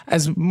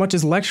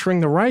as lecturing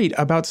the right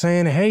about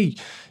saying, hey,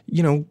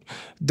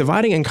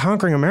 dividing and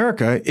conquering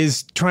America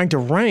is trying to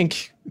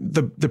rank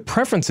the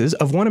preferences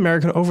of one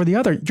American over the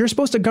other. You're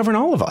supposed to govern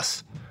all of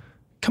us.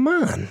 Come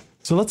on.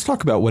 So let's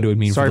talk about what it would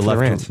mean for the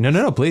left.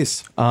 No,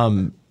 please.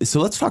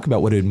 So let's talk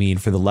about what it would mean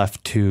for the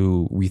left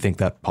to rethink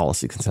that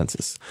policy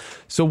consensus.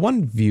 So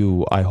one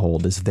view I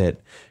hold is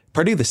that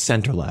party of the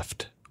center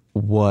left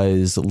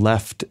was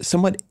left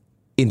somewhat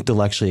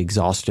intellectually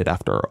exhausted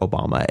after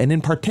Obama. And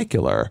in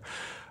particular,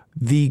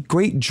 the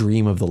great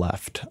dream of the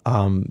left.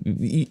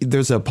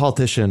 There's a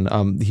politician,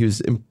 he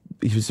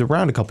was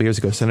around a couple of years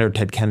ago, Senator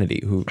Ted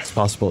Kennedy, who it's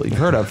possible you've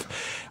heard of.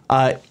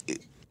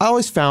 I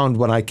always found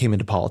when I came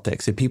into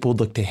politics that people would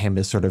look to him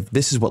as sort of,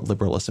 this is what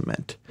liberalism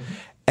meant. Mm-hmm.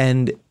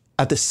 And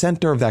at the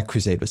center of that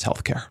crusade was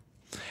healthcare.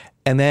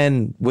 And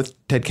then with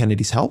Ted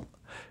Kennedy's help,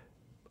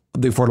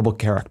 the Affordable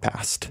Care Act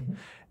passed. Mm-hmm.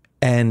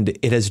 And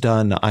it has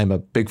done, I'm a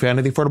big fan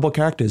of the Affordable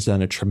Care Act, it has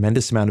done a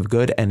tremendous amount of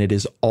good. And it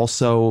is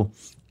also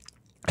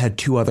had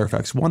two other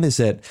effects. One is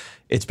that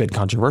it's been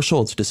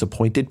controversial. It's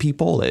disappointed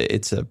people.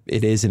 It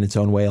is in its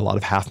own way a lot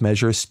of half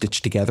measures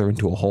stitched together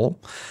into a whole.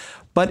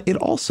 But it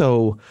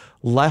also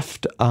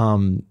left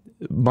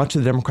much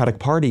of the Democratic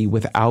Party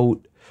with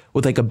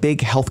like a big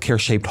healthcare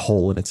shaped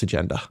hole in its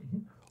agenda. Mm-hmm.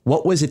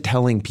 What was it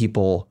telling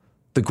people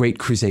the Great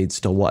Crusade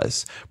still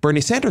was?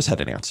 Bernie Sanders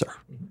had an answer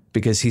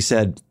because he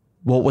said,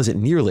 well, it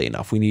wasn't nearly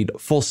enough. We need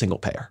full single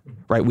payer,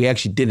 right? We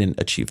actually didn't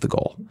achieve the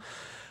goal.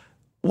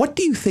 What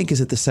do you think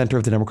is at the center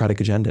of the Democratic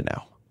agenda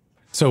now?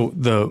 So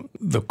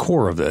the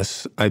core of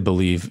this, I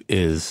believe,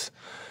 is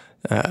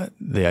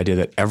the idea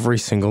that every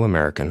single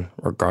American,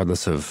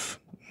 regardless of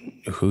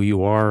who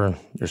you are,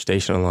 your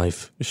station in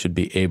life, should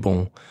be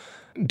able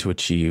to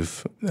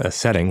achieve a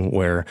setting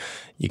where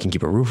you can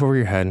keep a roof over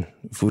your head,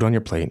 food on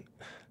your plate,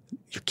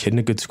 your kid in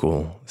a good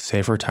school,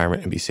 save for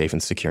retirement, and be safe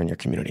and secure in your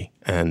community.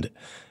 And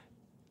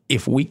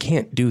if we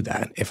can't do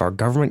that, if our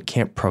government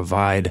can't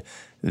provide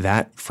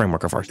that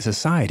framework, if our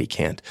society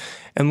can't,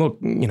 and look,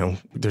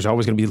 there's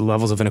always going to be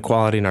levels of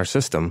inequality in our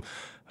system,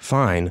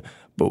 fine,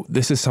 but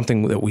this is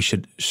something that we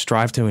should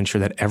strive to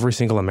ensure that every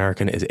single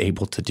American is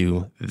able to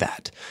do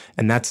that.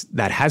 And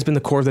that has been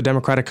the core of the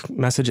Democratic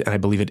message, and I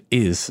believe it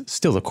is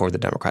still the core of the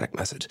Democratic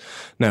message.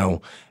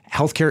 Now,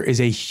 healthcare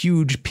is a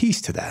huge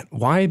piece to that.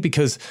 Why?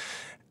 Because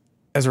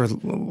I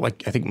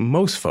think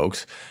most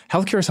folks,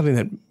 healthcare is something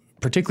that,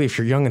 particularly if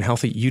you're young and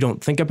healthy, you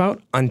don't think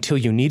about until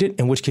you need it,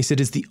 in which case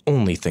it is the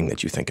only thing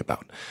that you think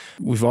about.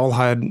 We've all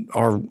had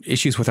our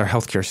issues with our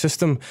healthcare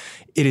system.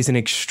 It is an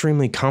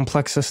extremely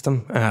complex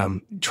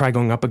system. Try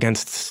going up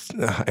against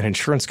an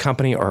insurance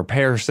company or a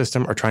payer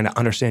system or trying to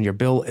understand your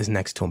bill is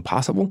next to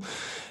impossible.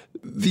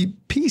 The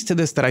piece to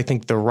this that I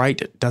think the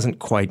right doesn't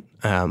quite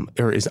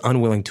or is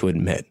unwilling to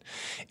admit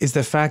is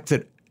the fact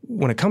that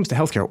when it comes to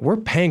healthcare, we're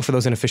paying for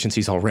those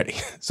inefficiencies already.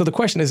 So the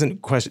question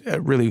isn't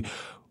really,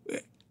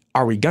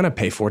 are we going to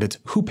pay for it? It's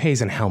who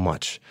pays and how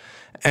much.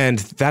 And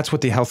that's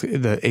what the ACA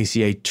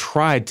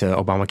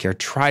Obamacare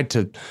tried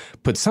to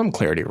put some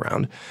clarity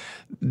around.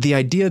 The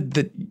idea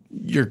that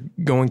you're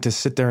going to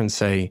sit there and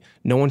say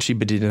no one should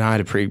be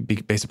denied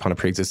based upon a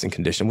pre-existing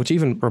condition, which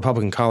even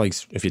Republican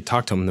colleagues, if you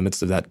talk to them in the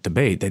midst of that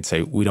debate, they'd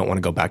say we don't want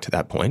to go back to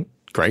that point.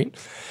 Great.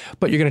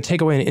 But you're going to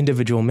take away an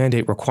individual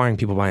mandate requiring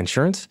people to buy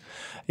insurance.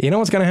 You know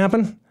what's going to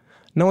happen?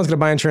 No one's going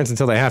to buy insurance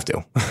until they have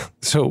to.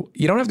 So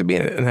you don't have to be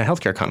a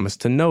healthcare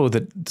economist to know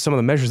that some of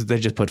the measures that they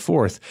just put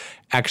forth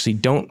actually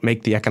don't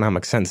make the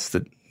economic sense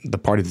that the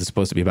party that's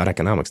supposed to be about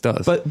economics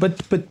does. But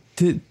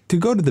to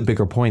go to the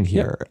bigger point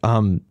here,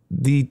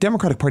 the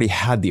Democratic Party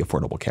had the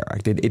Affordable Care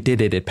Act. It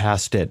did it. It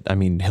passed it. I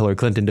mean, Hillary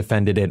Clinton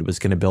defended it. It was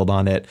going to build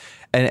on it.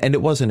 And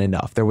it wasn't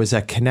enough. There was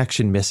that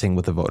connection missing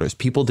with the voters.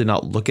 People did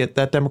not look at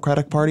that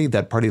Democratic Party,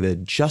 that party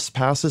that just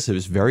passed this. It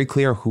was very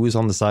clear who was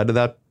on the side of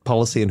that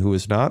policy and who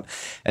is not,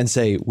 and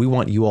say, we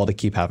want you all to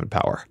keep having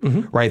power,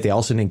 right? They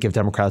also didn't give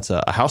Democrats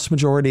a House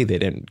majority. They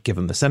didn't give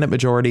them the Senate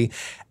majority.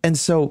 And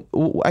so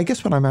I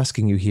guess what I'm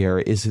asking you here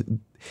is,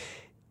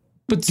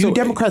 do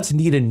Democrats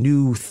need a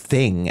new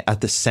thing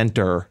at the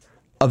center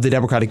of the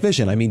Democratic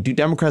vision? I mean, do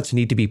Democrats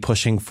need to be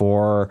pushing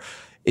for,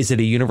 is it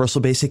a universal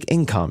basic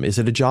income? Is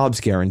it a jobs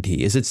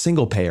guarantee? Is it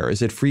single payer?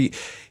 Is it free?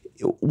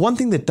 One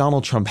thing that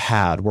Donald Trump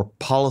had were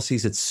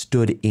policies that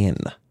stood in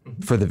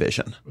for the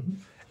vision.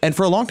 And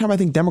for a long time, I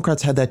think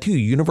Democrats had that too.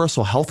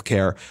 Universal health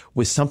care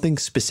was something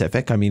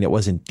specific. I mean, it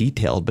wasn't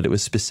detailed, but it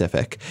was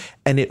specific.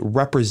 And it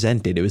was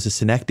a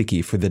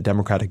synecdoche for the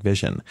Democratic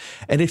vision.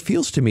 And it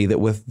feels to me that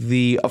with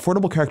the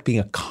Affordable Care Act being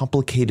a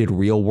complicated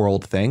real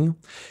world thing,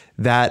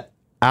 that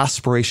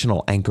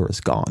aspirational anchor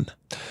is gone.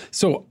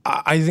 So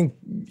I think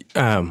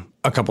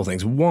a couple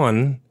things.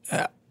 One,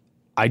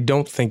 I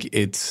don't think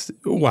it's,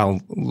 we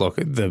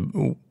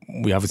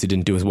obviously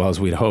didn't do as well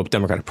as we'd hoped.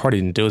 Democratic Party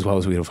didn't do as well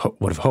as we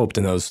would have hoped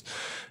in those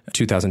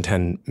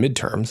 2010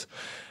 midterms.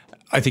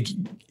 I think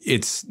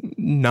it's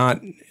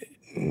not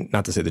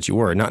to say that you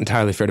were, not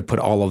entirely fair to put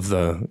all of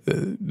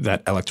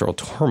that electoral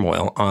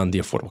turmoil on the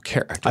Affordable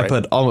Care Act.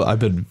 Right? I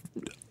put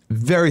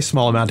very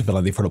small amount of it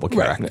on the Affordable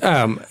Care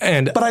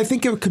Act. But I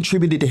think it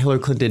contributed to Hillary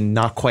Clinton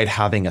not quite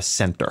having a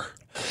center.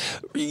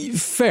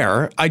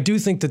 Fair. I do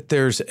think that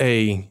there's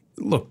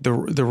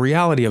the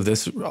reality of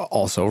this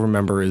also,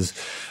 remember, is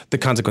the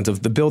consequence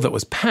of the bill that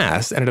was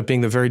passed ended up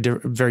being very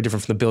different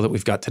from the bill that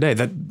we've got today.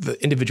 That the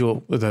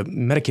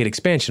Medicaid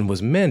expansion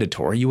was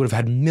mandatory. You would have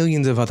had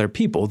millions of other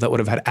people that would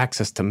have had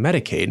access to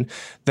Medicaid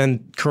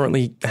than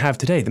currently have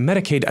today. The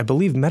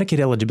Medicaid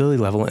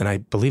eligibility level, and I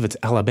believe it's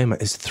Alabama,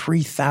 is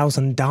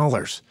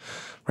 $3,000.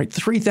 Right,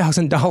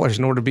 $3,000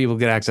 in order to be able to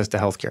get access to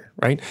healthcare,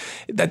 right?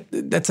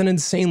 That's an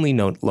insanely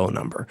low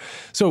number.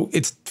 So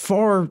it's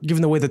far,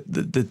 given the way that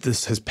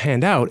this has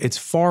panned out, it's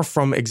far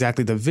from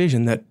exactly the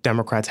vision that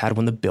Democrats had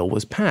when the bill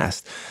was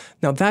passed.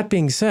 Now, that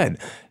being said,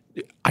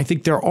 I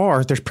think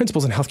there's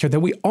principles in healthcare that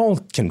we all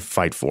can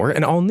fight for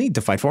and all need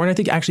to fight for, and I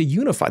think actually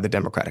unify the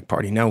Democratic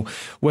Party. Now,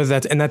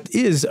 that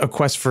is a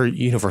quest for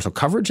universal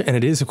coverage, and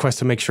it is a quest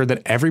to make sure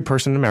that every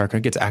person in America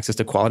gets access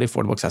to quality,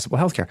 affordable, accessible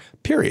healthcare,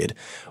 period.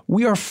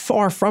 We are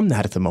far from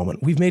that at the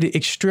moment. We've made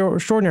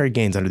extraordinary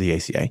gains under the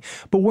ACA,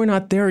 but we're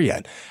not there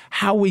yet.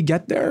 How we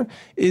get there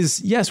is,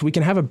 yes, we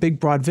can have a big,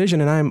 broad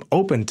vision, and I'm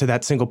open to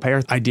that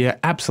single-payer idea,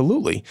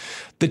 absolutely.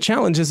 The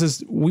challenge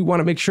is we want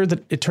to make sure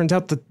that it turns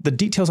out that the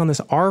details on this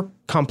are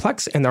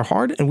complex and they're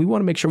hard, and we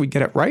want to make sure we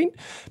get it right,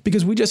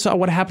 because we just saw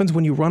what happens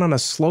when you run on a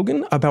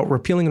slogan about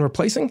repealing and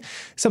replacing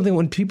something.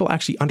 When people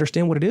actually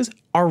understand what it is,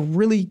 are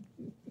really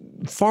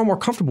far more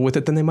comfortable with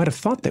it than they might have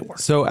thought they were.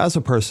 So as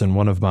a person,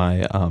 one of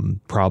my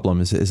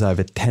problems is I have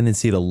a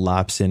tendency to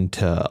lapse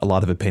into a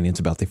lot of opinions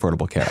about the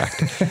Affordable Care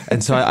Act.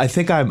 And so I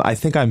think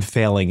I'm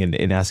failing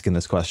in asking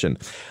this question.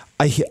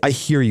 I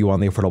hear you on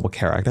the Affordable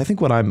Care Act. I think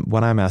what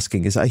I'm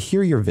asking is, I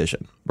hear your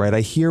vision, right?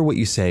 I hear what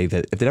you say,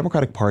 that if the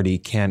Democratic Party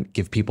can't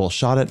give people a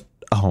shot at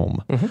a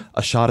home,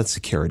 a shot at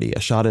security, a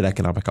shot at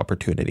economic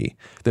opportunity,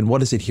 then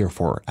what is it here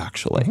for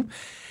actually?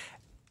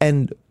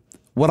 And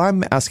what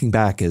I'm asking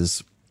back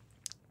is,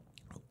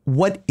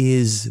 what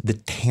is the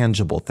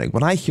tangible thing?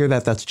 When I hear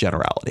that, that's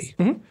generality.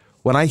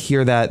 When I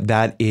hear that,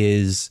 that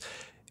is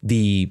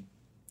the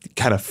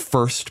kind of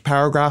first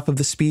paragraph of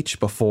the speech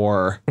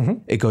before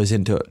it goes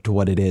into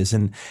what it is.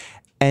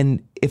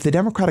 And if the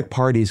Democratic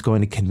Party is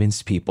going to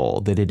convince people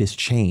that it has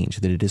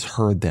changed, that it has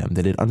heard them,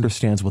 that it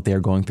understands what they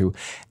are going through,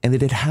 and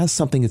that it has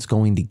something it's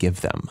going to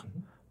give them,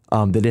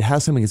 that it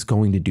has something it's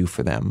going to do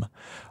for them,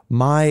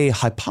 my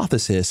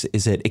hypothesis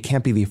is that it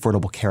can't be the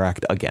Affordable Care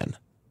Act again.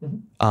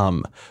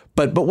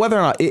 But whether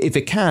or not, if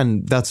it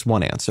can, that's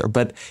one answer.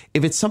 But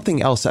if it's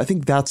something else, I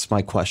think that's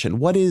my question.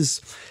 What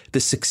is the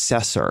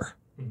successor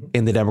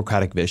in the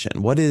Democratic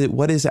vision? What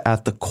is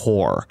at the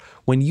core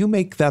when you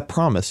make that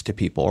promise to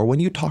people, or when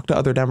you talk to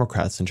other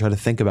Democrats and try to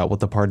think about what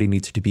the party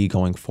needs to be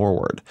going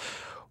forward?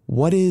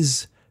 What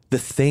is the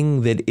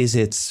thing that is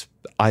its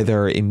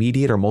either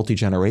immediate or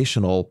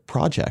multi-generational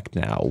project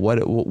now?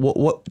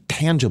 What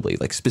tangibly,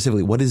 like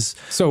specifically, what is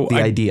the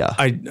idea?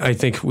 I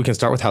think we can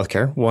start with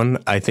healthcare.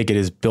 One, I think it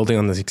is building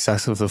on the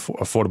success of the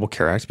Affordable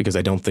Care Act, because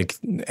I don't think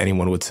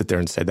anyone would sit there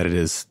and say that it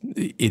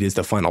is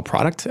the final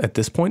product at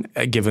this point,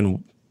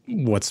 given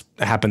what's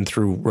happened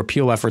through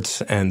repeal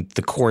efforts and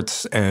the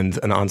courts and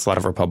an onslaught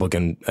of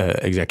Republican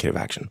executive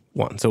action.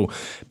 One. So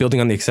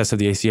building on the success of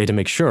the ACA to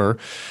make sure,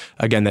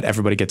 again, that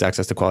everybody gets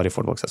access to quality,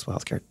 affordable, accessible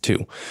healthcare.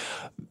 Two,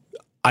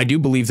 I do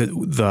believe that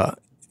the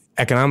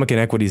economic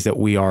inequities that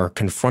we are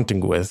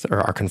confronted with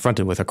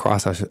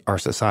across our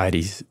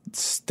societies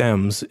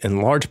stems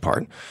in large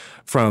part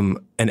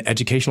from an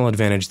educational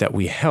advantage that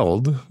we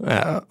held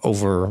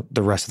over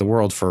the rest of the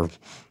world for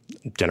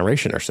a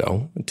generation or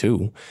so,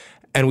 two,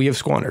 and we have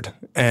squandered.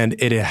 And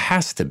it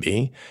has to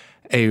be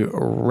a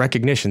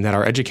recognition that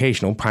our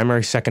educational,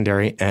 primary,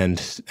 secondary,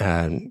 and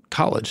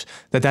college,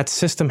 that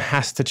system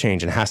has to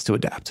change and has to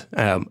adapt.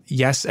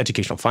 Yes,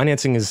 educational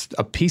financing is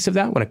a piece of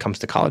that when it comes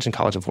to college and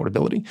college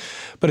affordability,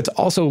 but it's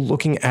also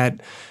looking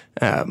at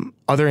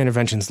other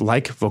interventions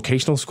like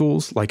vocational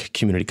schools, like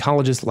community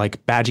colleges,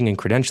 like badging and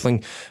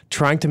credentialing,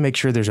 trying to make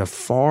sure there's a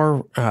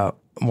far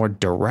more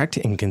direct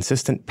and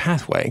consistent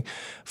pathway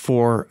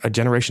for a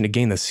generation to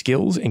gain the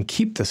skills and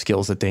keep the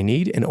skills that they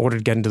need in order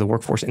to get into the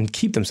workforce and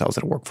keep themselves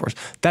at a workforce.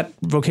 That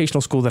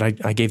vocational school that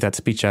I gave that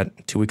speech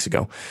at 2 weeks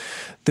ago,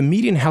 the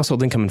median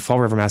household income in Fall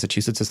River,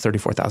 Massachusetts is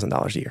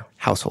 $34,000 a year,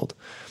 household.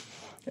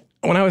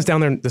 When I was down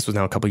there, this was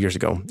now a couple of years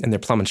ago, in their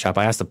plumbing shop,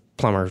 I asked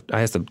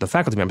the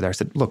faculty member there, I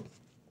said, look,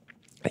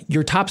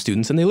 your top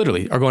students, and they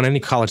literally are going to any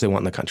college they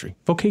want in the country,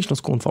 vocational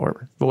school in Fall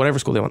River, but whatever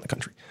school they want in the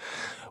country.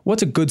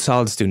 What's a good,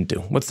 solid student do?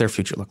 What's their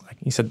future look like?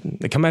 He said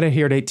they come out of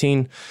here at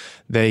 18.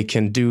 They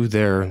can do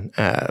their,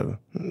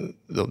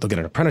 they'll get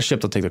an apprenticeship.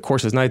 They'll take their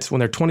courses nights. When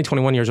they're 20,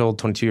 21 years old,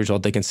 22 years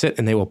old, they can sit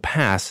and they will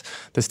pass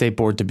the state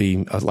board to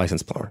be a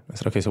licensed plumber. I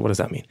said, okay, so what does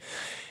that mean?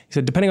 He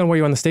said, depending on where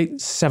you are in the state,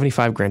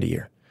 $75,000 a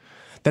year.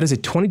 That is a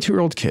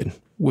 22-year-old kid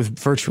with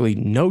virtually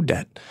no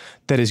debt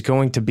that is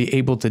going to be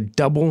able to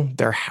double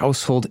their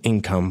household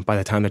income by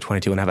the time they're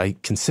 22 and have a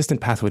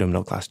consistent pathway to a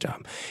middle-class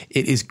job.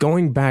 It is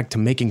going back to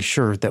making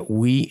sure that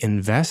we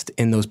invest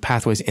in those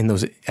pathways, in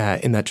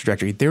that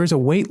trajectory. There is a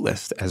wait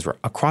list, Ezra,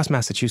 across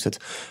Massachusetts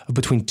of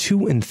between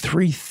 2,000 and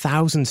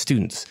 3,000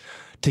 students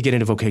to get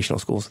into vocational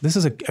schools. This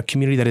is a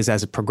community that is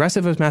as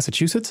progressive as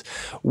Massachusetts.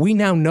 We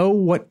now know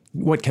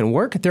what can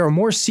work. There are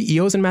more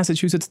CEOs in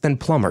Massachusetts than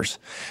plumbers.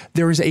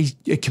 There is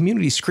a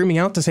community screaming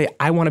out to say,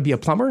 I want to be a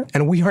plumber,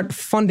 and we aren't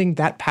funding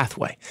that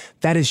pathway.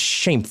 That is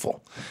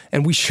shameful.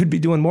 And we should be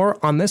doing more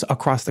on this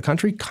across the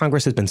country.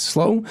 Congress has been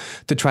slow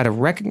to try to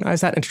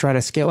recognize that and to try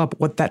to scale up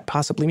what that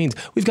possibly means.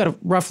 We've got a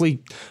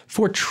roughly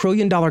 $4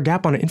 trillion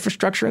gap on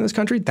infrastructure in this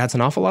country. That's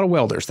an awful lot of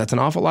welders. That's an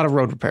awful lot of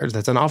road repairs.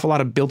 That's an awful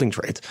lot of building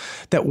trades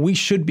that we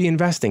should be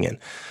investing in.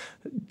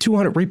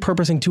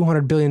 Repurposing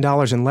 $200 billion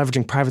and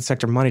leveraging private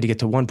sector money to get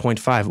to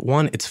 1.5.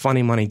 One, it's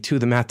funny money. Two,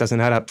 the math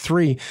doesn't add up.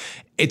 Three,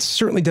 it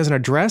certainly doesn't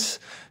address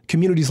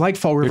communities like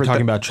Fall River. You're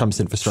talking about Trump's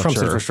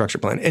infrastructure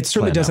plan. It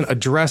certainly doesn't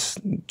address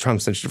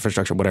Trump's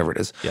infrastructure, whatever it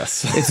is.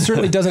 Yes. It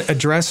certainly doesn't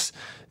address,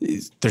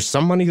 there's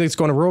some money that's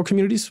going to rural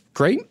communities.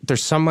 Great.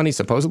 There's some money,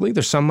 supposedly.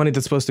 There's some money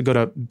that's supposed to go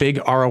to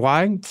big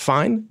ROI.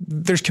 Fine.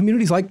 There's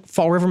communities like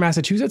Fall River,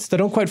 Massachusetts that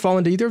don't quite fall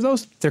into either of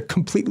those. They're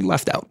completely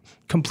left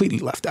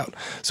out.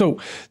 So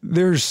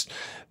there's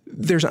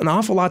an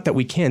awful lot that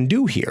we can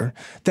do here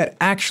that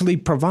actually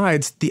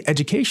provides the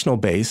educational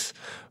base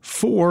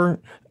for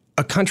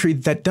a country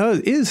that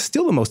is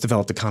still the most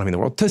developed economy in the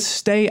world to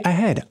stay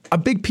ahead. A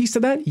big piece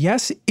of that,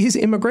 yes, is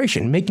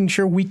immigration, making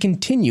sure we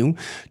continue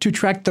to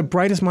attract the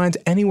brightest minds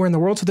anywhere in the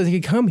world so that they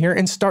can come here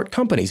and start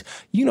companies.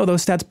 You know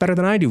those stats better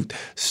than I do.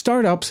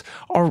 Startups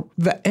are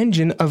the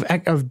engine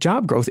of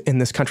job growth in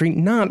this country,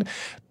 not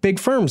big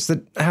firms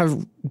that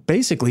have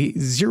basically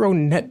zero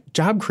net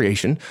job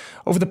creation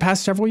over the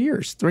past several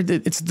years. Right?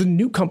 It's the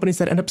new companies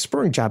that end up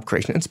spurring job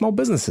creation and small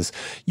businesses.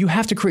 You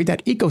have to create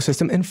that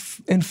ecosystem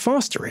and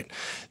foster it.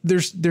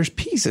 There's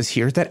pieces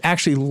here that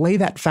actually lay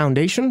that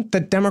foundation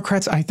that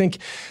Democrats, I think,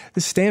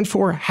 stand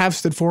for, have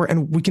stood for,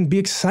 and we can be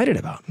excited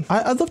about.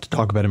 I'd love to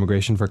talk about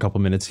immigration for a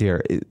couple minutes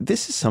here.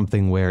 This is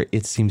something where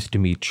it seems to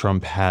me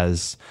Trump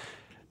has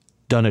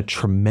done a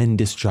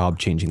tremendous job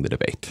changing the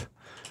debate.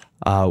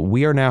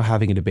 We are now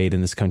having a debate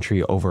in this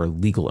country over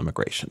legal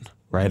immigration,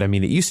 right? I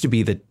mean, it used to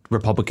be that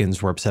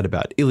Republicans were upset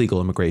about illegal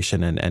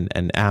immigration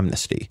and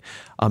amnesty.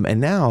 And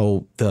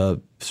now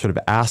the sort of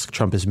ask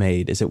Trump has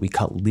made is that we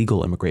cut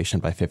legal immigration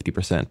by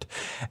 50%.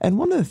 And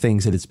one of the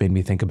things that it's made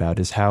me think about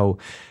is how,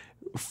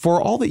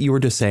 for all that you were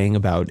just saying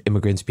about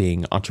immigrants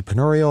being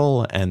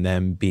entrepreneurial and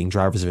them being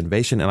drivers of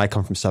innovation, and I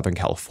come from Southern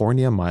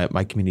California,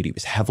 my community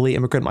was heavily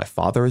immigrant. My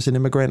father is an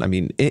immigrant. I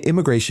mean,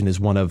 immigration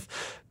is one of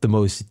the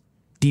most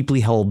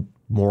deeply held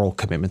moral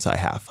commitments I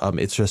have.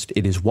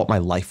 It is what my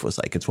life was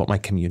like. It's what my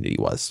community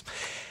was.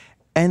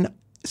 And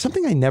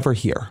something I never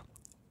hear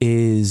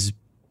is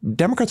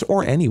Democrats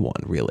or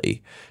anyone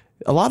really,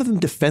 a lot of them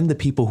defend the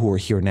people who are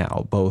here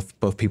now,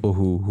 both people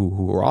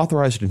who are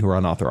authorized and who are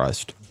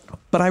unauthorized.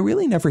 But I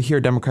really never hear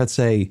Democrats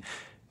say,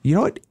 you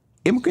know what,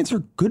 immigrants are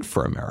good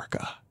for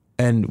America,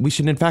 and we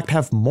should in fact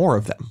have more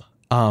of them.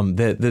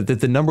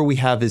 The number we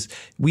have is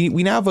we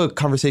now have a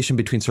conversation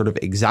between sort of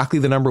exactly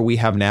the number we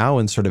have now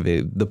and sort of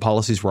the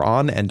policies we're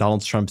on and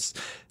Donald Trump's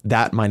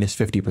that minus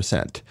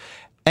 50%.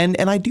 And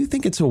I do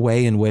think it's a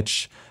way in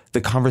which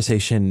the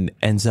conversation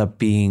ends up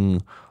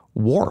being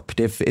warped.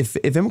 If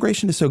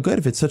immigration is so good,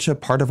 if it's such a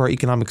part of our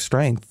economic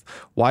strength,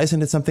 why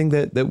isn't it something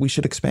that we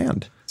should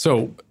expand?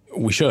 So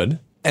we should.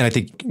 And I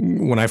think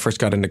when I first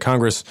got into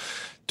Congress,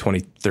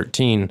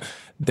 2013,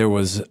 there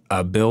was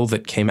a bill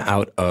that came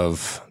out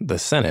of the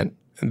Senate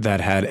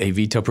that had a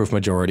veto-proof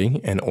majority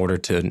in order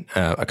to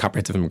a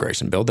comprehensive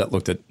immigration bill that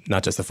looked at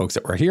not just the folks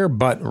that were here,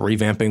 but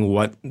revamping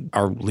what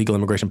our legal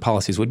immigration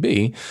policies would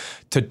be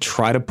to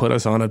try to put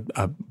us on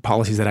a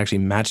policies that actually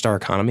matched our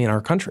economy and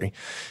our country.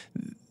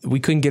 We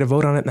couldn't get a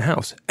vote on it in the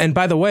House. And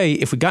by the way,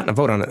 if we'd gotten a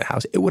vote on it in the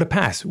House, it would have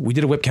passed. We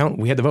did a whip count.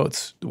 We had the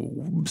votes.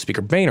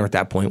 Speaker Boehner at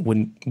that point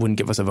wouldn't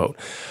give us a vote.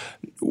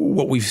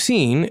 What we've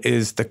seen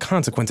is the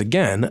consequence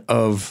again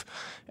of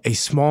a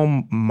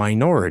small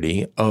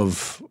minority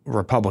of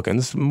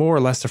Republicans, more or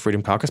less the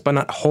Freedom Caucus, but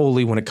not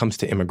wholly when it comes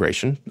to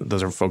immigration.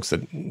 Those are folks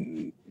that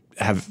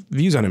have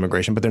views on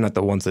immigration, but they're not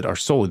the ones that are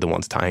solely the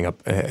ones tying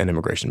up an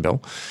immigration bill.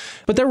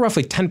 But they're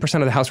roughly 10%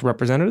 of the House of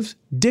Representatives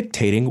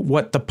dictating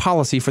what the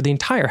policy for the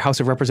entire House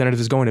of Representatives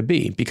is going to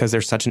be because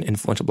they're such an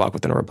influential bloc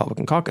within a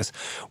Republican caucus.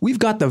 We've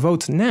got the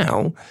votes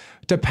now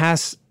to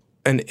pass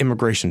an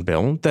immigration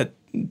bill that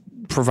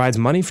provides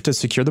money to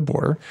secure the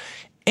border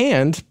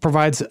and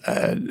provides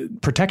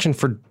protection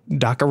for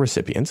DACA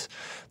recipients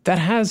that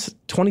has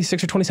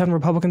 26 or 27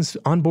 Republicans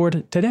on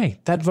board today.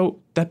 That bill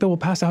will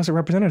pass the House of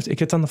Representatives. It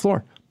gets on the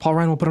floor. Paul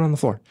Ryan will put it on the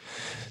floor.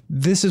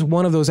 This is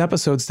one of those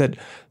episodes that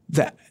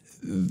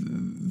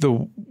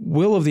the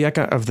will of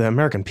the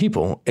American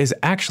people is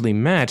actually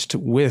matched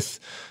with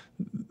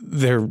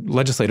their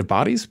legislative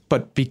bodies,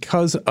 but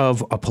because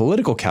of a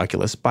political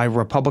calculus by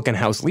Republican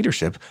House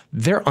leadership,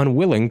 they're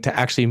unwilling to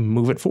actually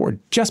move it forward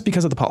just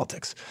because of the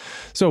politics.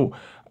 So,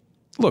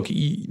 look,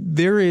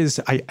 there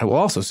is, I will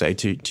also say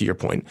to your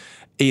point,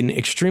 an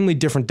extremely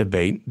different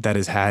debate that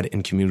is had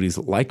in communities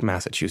like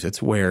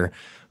Massachusetts, where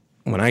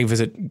when I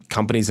visit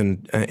companies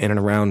in and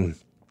around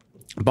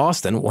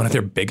Boston, one of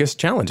their biggest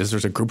challenges,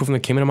 there's a group of them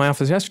that came into my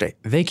office yesterday.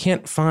 They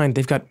can't find,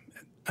 they've got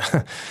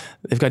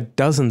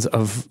dozens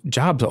of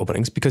jobs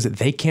openings because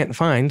they can't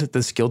find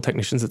the skilled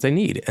technicians that they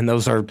need. And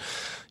those are,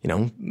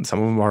 some of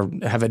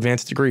them have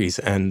advanced degrees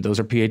and those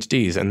are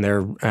PhDs and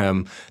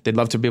they'd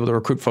love to be able to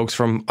recruit folks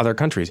from other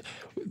countries.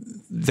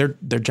 They're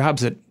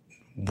jobs that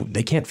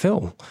they can't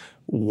fill.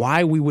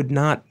 Why we would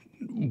not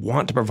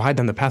want to provide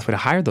them the pathway to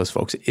hire those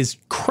folks is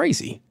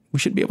crazy. We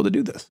should be able to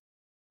do this.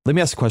 Let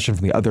me ask a question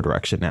from the other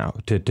direction now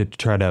to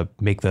try to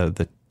make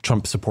the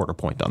Trump supporter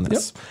point on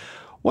this. Yep.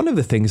 One of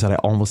the things that I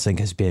almost think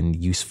has been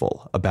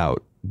useful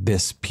about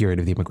this period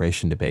of the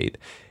immigration debate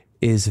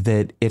is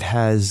that it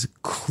has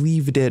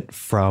cleaved it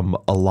from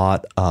a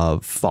lot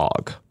of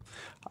fog.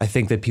 I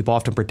think that people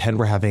often pretend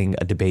we're having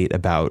a debate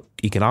about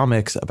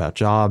economics, about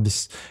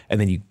jobs, and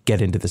then you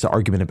get into this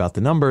argument about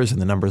the numbers,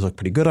 and the numbers look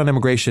pretty good on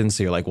immigration.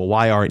 So you're like, well,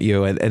 why aren't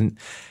you? And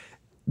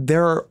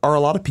there are a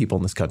lot of people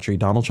in this country,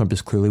 Donald Trump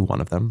is clearly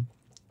one of them,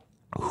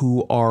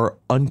 who are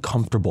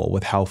uncomfortable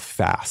with how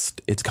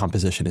fast its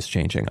composition is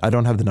changing. I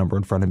don't have the number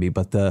in front of me,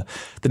 but the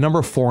number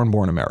of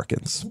foreign-born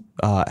Americans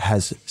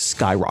has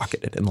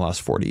skyrocketed in the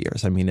last 40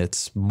 years. I mean,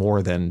 it's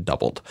more than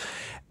doubled.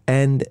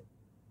 And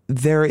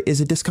there is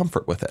a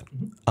discomfort with it.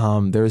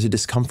 There is a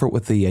discomfort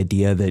with the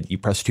idea that you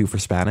press 2 for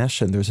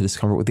Spanish, and there's a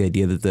discomfort with the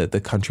idea that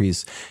the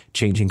country's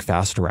changing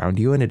fast around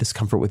you, and a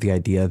discomfort with the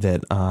idea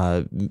that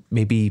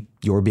maybe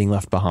you're being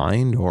left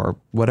behind or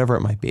whatever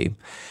it might be.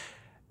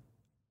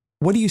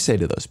 What do you say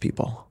to those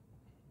people?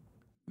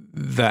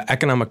 The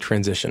economic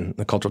transition,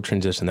 the cultural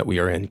transition that we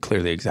are in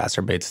clearly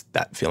exacerbates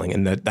that feeling,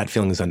 and that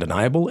feeling is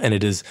undeniable. And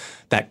it is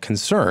that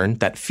concern,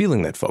 that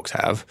feeling that folks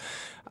have,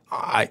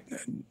 I'm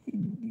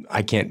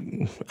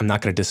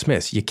not going to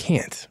dismiss. You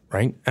can't,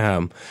 right?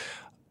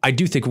 I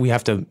do think we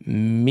have to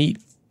meet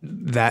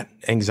that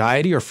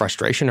anxiety or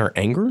frustration or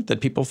anger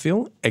that people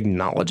feel,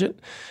 acknowledge it,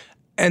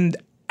 and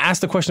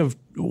ask the question of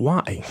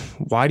why.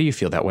 Why do you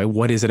feel that way?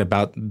 What is it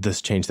about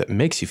this change that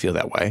makes you feel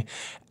that way?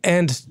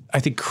 And I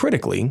think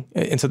critically,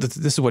 and so this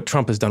is what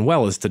Trump has done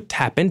well, is to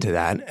tap into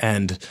that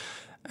and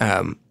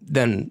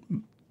then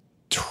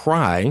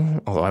try,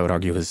 although I would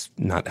argue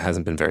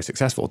hasn't been very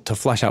successful, to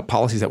flesh out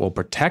policies that will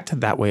protect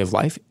that way of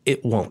life.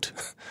 It won't.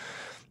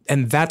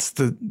 And that's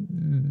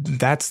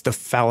the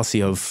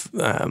fallacy of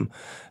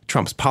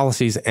Trump's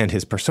policies and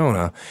his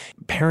persona.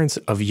 Parents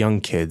of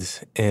young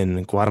kids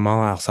in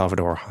Guatemala, El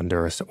Salvador,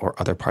 Honduras, or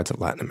other parts of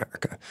Latin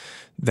America,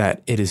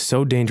 that it is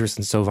so dangerous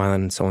and so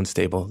violent and so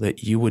unstable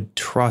that you would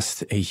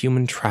trust a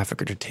human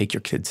trafficker to take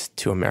your kids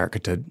to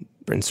America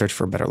in search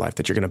for a better life,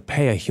 that you're going to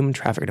pay a human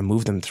trafficker to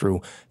move them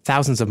through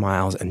thousands of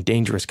miles and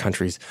dangerous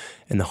countries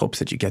in the hopes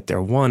that you get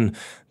there. One,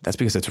 that's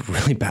because it's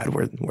really bad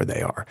where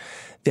they are.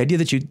 The idea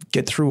that you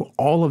get through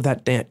all of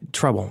that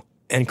trouble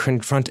and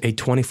confront a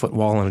 20-foot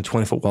wall, and a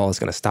 20-foot wall is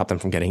going to stop them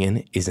from getting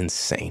in, is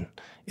insane.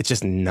 It's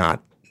just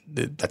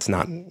that's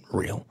not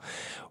real.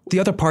 The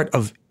other part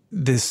of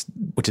this,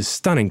 which is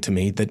stunning to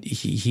me, that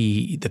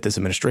that this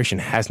administration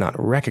has not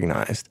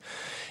recognized,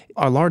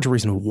 a large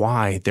reason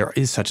why there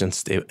is such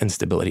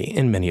instability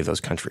in many of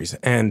those countries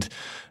and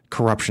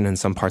corruption in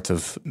some parts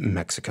of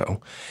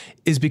Mexico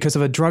is because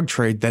of a drug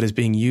trade that is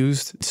being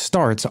used,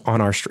 starts on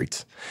our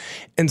streets.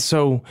 And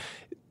so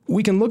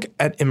we can look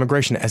at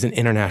immigration as an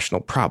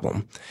international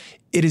problem.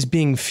 It is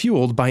being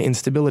fueled by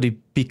instability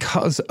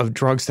because of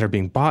drugs that are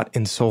being bought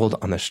and sold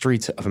on the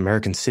streets of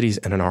American cities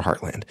and in our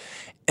heartland.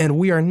 And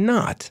we are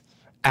not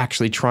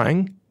actually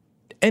trying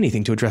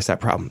anything to address that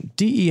problem.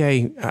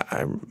 DEA,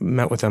 I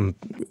met with them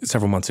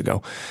several months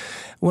ago.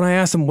 When I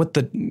asked them what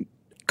the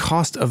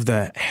cost of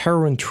the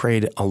heroin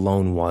trade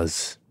alone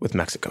was with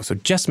Mexico, so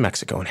just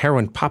Mexico and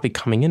heroin, poppy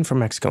coming in from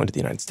Mexico into the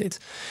United States,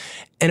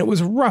 and it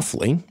was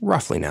roughly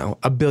now,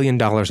 $1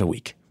 billion a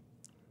week,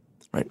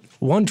 right?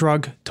 One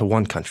drug to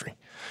one country.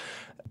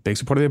 Big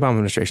support of the Obama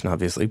administration,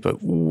 obviously,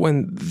 but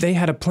when they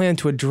had a plan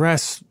to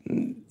address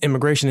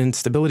immigration and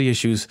stability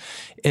issues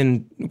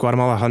in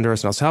Guatemala,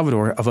 Honduras, and El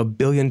Salvador of $1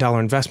 billion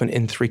investment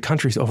in 3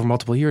 countries over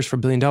multiple years for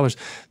 $1 billion,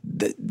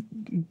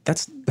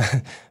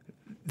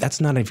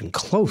 that's not even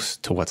close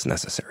to what's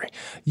necessary.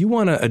 You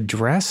want to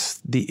address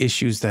the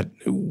issues that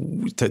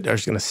are going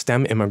to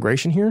stem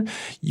immigration here.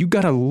 You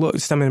got to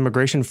stem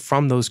immigration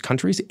from those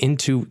countries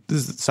into the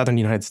southern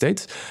United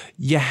States.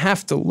 You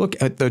have to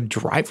look at the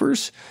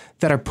drivers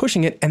that are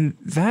pushing it. And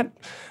that,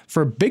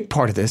 for a big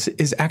part of this,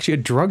 is actually a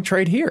drug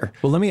trade here.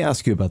 Well, let me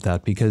ask you about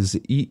that, because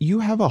you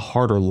have a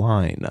harder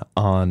line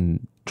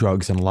on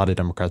drugs than a lot of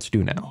Democrats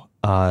do now.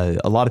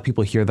 A lot of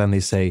people hear them, they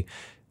say,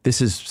 this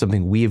is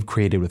something we have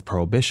created with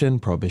prohibition.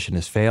 Prohibition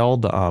has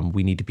failed.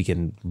 We need to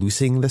begin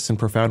loosening this in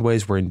profound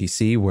ways. We're in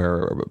D.C.,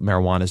 where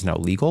marijuana is now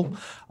legal.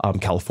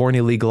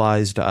 California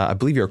legalized. I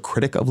believe you're a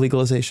critic of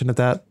legalization at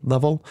that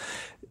level.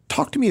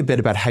 Talk to me a bit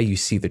about how you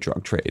see the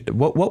drug trade.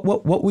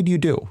 What would you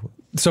do?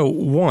 So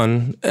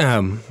one,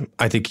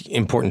 I think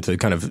important to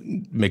kind of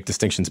make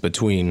distinctions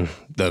between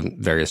the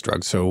various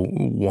drugs. So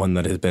one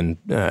that has been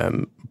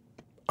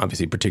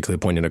obviously particularly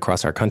poignant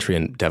across our country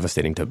and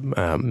devastating to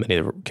many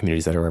of the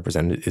communities that are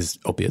represented is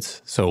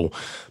opiates. So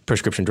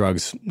prescription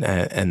drugs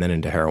and then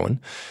into heroin.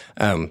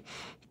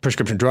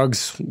 Prescription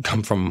drugs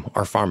come from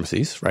our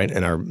pharmacies, right,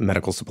 and our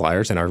medical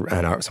suppliers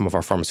and some of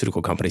our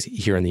pharmaceutical companies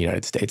here in the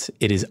United States.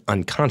 It is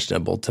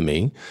unconscionable to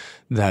me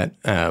that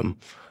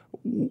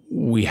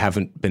we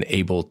haven't been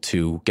able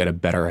to get a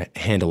better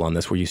handle on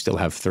this, where you still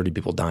have 30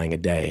 people dying a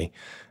day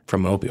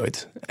from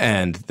opioids.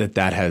 And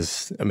that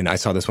has, I mean, I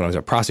saw this when I was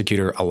a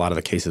prosecutor. A lot of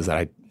the cases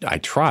that I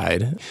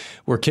tried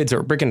where kids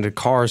are breaking into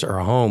cars or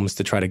homes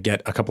to try to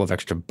get a couple of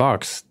extra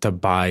bucks to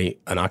buy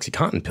an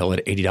OxyContin pill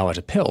at $80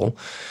 a pill,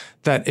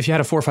 that if you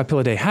had a 4 or 5 pill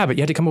a day habit,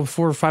 you had to come up with $400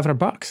 or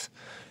 $500.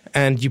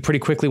 And you pretty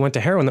quickly went to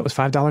heroin that was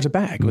 $5 a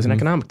bag. It was an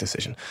economic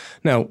decision.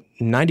 Now,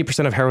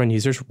 90% of heroin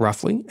users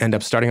roughly end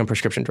up starting on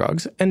prescription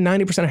drugs, and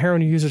 90% of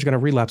heroin users are going to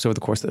relapse over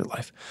the course of their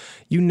life.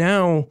 You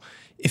now,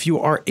 if you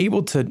are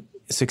able to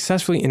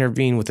successfully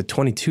intervene with a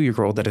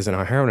 22-year-old that is in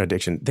a heroin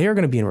addiction, they are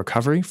going to be in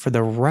recovery for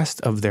the rest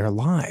of their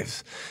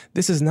lives.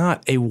 This is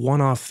not a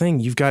one-off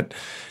thing. You've got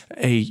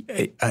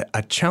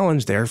a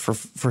challenge there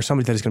for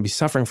somebody that is going to be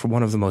suffering from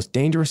one of the most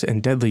dangerous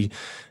and deadly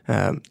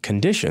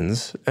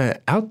conditions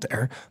out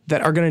there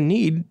that are going to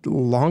need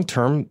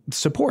long-term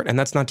support. And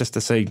that's not just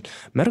to say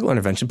medical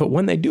intervention, but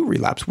when they do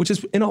relapse, which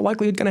is in all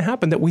likelihood going to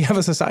happen, that we have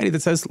a society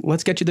that says,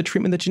 let's get you the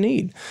treatment that you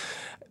need.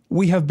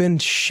 We have been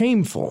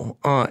shameful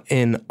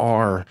in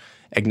our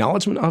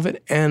acknowledgement of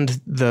it and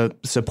the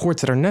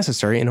supports that are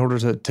necessary in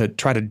order to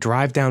try to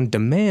drive down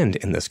demand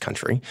in this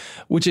country,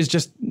 which is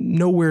just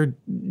nowhere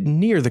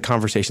near the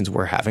conversations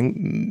we're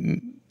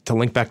having. To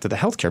link back to the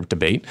healthcare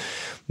debate,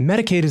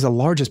 Medicaid is the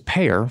largest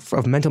payer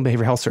of mental and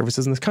behavioral health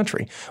services in this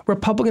country.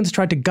 Republicans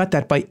tried to gut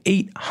that by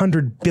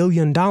 $800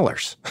 billion.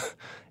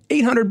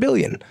 $800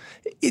 billion.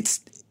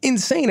 It's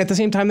insane. At the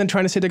same time, then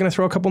trying to say they're going to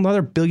throw a couple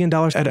another $1 billion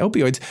at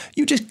opioids.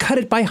 You just cut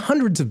it by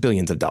hundreds of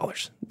billions of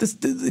dollars.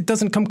 It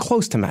doesn't come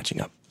close to matching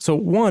up. So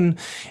one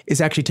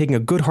is actually taking a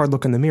good hard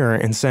look in the mirror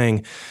and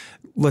saying,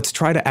 let's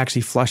try to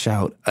actually flush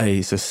out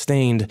a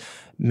sustained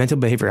mental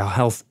behavioral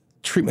health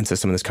treatment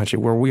system in this country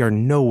where we are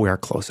nowhere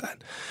close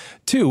at.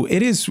 Two,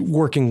 it is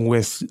working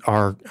with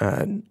our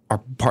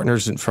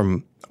partners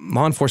from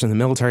law enforcement and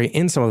the military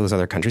in some of those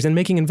other countries and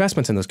making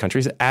investments in those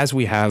countries as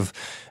we have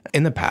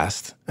in the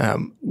past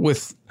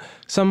with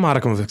some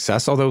modicum of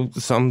success, although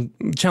some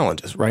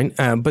challenges, right?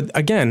 But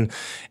again,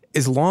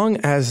 as long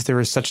as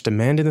there is such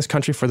demand in this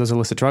country for those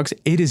illicit drugs,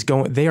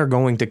 they are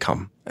going to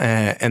come.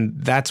 And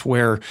that's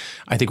where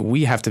I think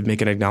we have to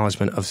make an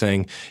acknowledgement of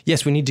saying,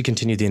 yes, we need to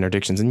continue the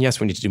interdictions, and yes,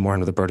 we need to do more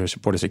under the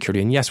border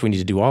security, and yes, we need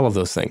to do all of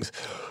those things.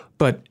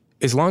 But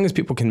as long as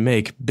people can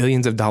make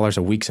billions of dollars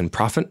a week in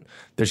profit,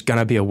 there's going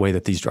to be a way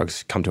that these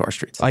drugs come to our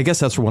streets. I guess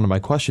that's one of my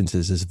questions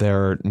is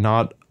there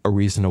not a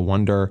reason to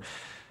wonder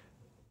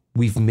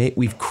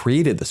we've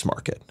created this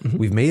market. Mm-hmm.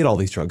 We've made all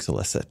these drugs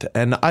illicit.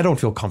 And I don't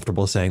feel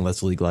comfortable saying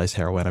let's legalize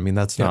heroin. I mean,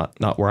 that's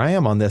not where I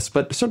am on this,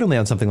 but certainly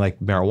on something like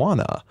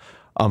marijuana,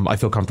 I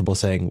feel comfortable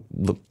saying,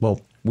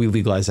 well, we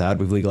legalize that.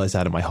 We've legalized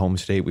that in my home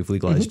state. We've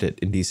legalized it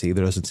in D.C.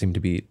 There doesn't seem to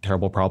be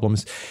terrible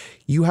problems.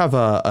 You have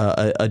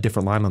a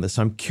different line on this.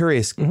 So I'm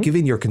curious,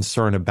 given your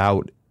concern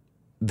about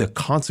the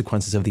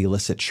consequences of the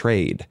illicit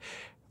trade,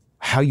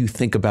 how you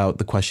think about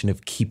the question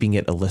of keeping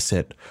it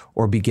illicit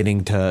or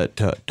beginning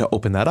to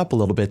open that up a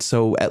little bit.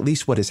 So at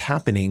least what is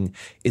happening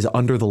is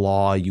under the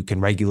law. You can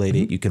regulate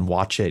it. You can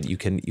watch it. You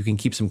can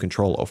keep some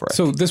control over it.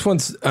 So this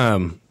one's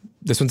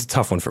a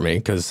tough one for me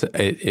because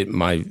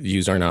my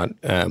views are not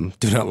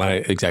do not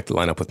exactly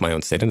line up with my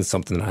own state, and it's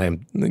something that I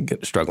am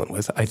struggling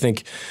with. I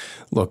think,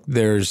 look,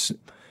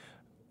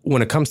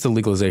 when it comes to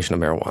legalization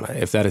of marijuana,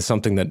 if that is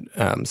something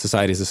that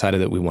society has decided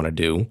that we want to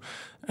do,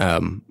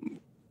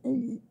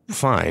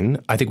 fine.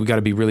 I think we got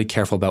to be really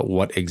careful about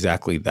what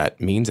exactly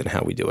that means and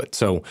how we do it.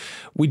 So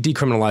we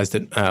decriminalized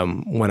it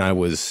when I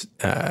was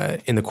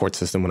in the court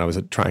system, when I was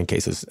trying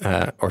cases,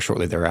 or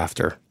shortly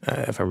thereafter,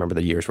 if I remember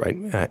the years right,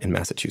 in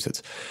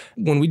Massachusetts.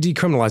 When we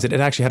decriminalized it, it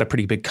actually had a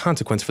pretty big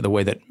consequence for the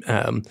way that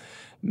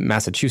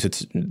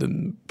Massachusetts,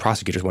 the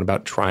prosecutors went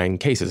about trying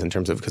cases in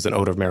terms of, because an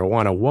odor of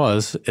marijuana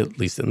was, at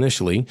least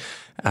initially,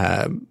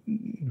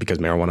 because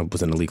marijuana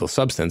was an illegal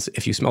substance,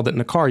 if you smelled it in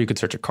a car, you could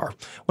search a car.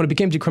 When it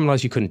became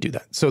decriminalized, you couldn't do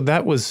that. So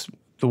that was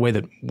the way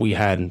that we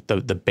had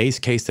the base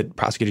case that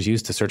prosecutors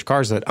used to search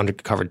cars that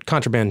uncovered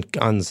contraband,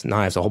 guns,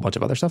 knives, a whole bunch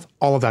of other stuff.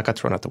 All of that got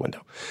thrown out the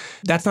window.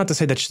 That's not to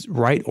say that's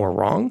right or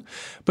wrong,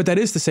 but that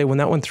is to say when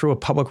that went through a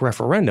public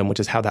referendum, which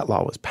is how that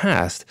law was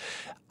passed,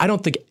 I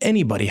don't think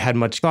anybody had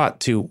much thought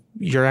to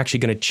you're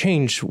actually going to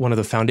change one of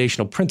the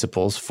foundational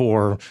principles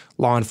for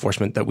law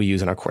enforcement that we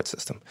use in our court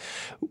system.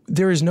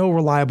 There is no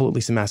reliable, at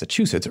least in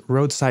Massachusetts,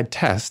 roadside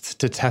test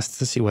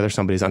to see whether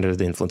somebody's under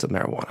the influence of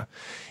marijuana.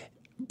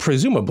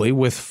 Presumably,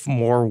 with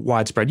more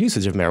widespread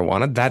usage of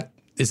marijuana, that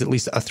is at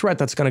least a threat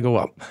that's going to go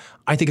up.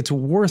 I think it's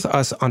worth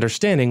us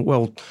understanding,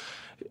 well,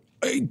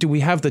 do we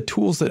have the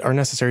tools that are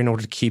necessary in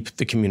order to keep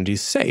the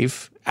communities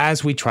safe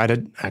as we try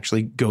to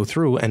actually go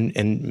through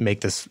and make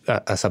this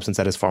a substance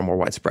that is far more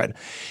widespread?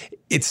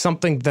 It's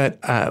something that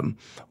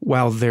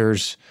while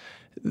there's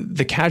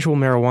the casual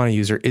marijuana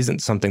user isn't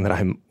something that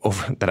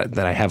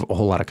that I have a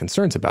whole lot of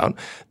concerns about.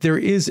 There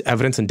is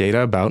evidence and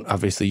data about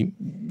obviously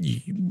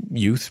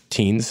youth,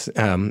 teens,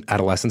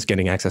 adolescents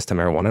getting access to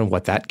marijuana and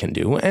what that can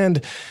do.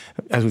 And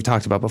as we've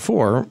talked about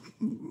before,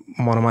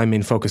 one of my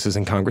main focuses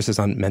in Congress is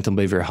on mental and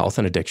behavioral health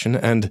and addiction.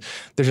 And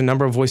there's a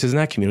number of voices in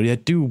that community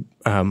that do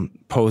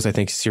pose, I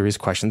think, serious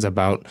questions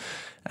about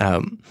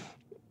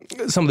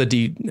some of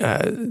the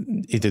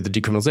either the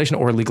decriminalization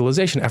or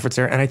legalization efforts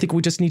there. And I think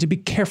we just need to be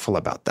careful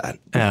about that.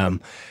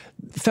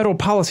 Federal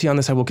policy on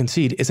this, I will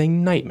concede, is a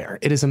nightmare.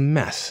 It is a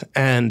mess.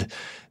 And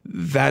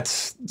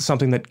that's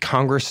something that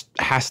Congress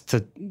has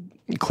to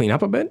clean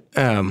up a bit.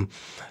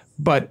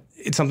 But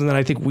it's something that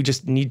I think we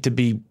just need to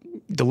be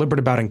deliberate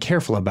about and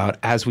careful about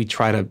as we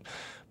try to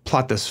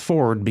plot this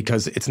forward,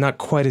 because it's not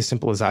quite as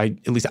simple as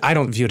at least I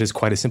don't view it as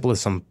quite as simple as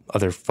some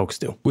other folks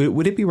do.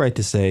 Would it be right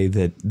to say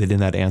that in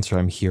that answer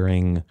I'm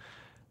hearing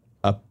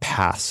a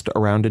past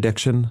around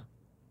addiction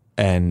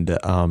and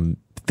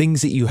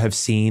things that you have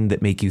seen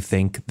that make you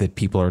think that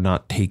people are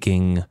not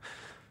taking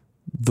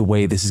the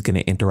way this is going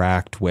to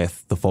interact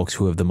with the folks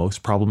who have the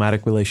most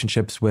problematic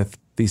relationships with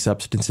these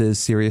substances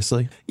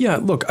seriously? Yeah,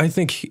 look, I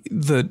think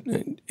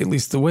at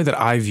least the way that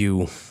I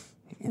view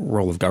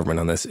role of government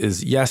on this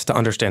is, yes, to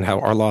understand how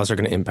our laws are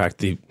going to impact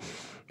the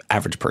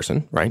average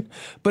person, right?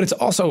 But it's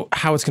also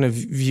how it's going to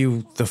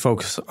view the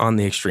folks on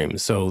the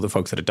extremes. So the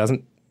folks that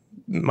it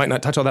might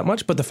not touch all that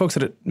much, but the folks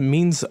that it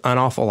means an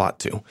awful lot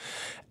to.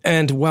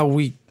 And while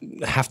we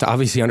have to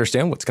obviously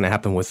understand what's going to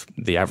happen with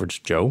the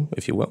average Joe,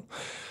 if you will,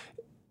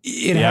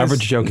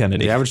 average Joe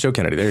Kennedy. The average Joe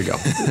Kennedy, there you go.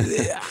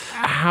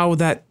 How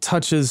that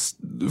touches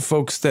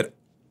folks that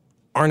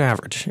aren't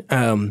average.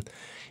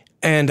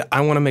 And I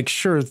want to make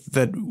sure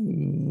that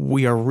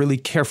we are really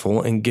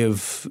careful and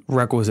give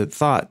requisite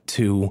thought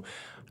to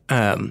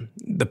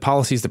the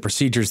policies, the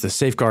procedures, the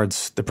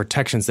safeguards, the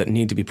protections that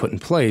need to be put in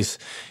place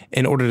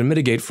in order to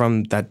mitigate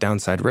from that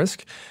downside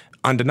risk.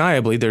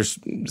 Undeniably, there's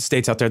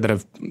states out there that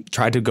have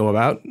tried to go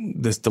about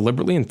this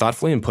deliberately and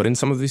thoughtfully and put in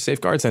some of these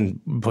safeguards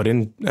and put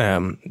in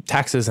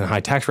taxes and high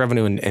tax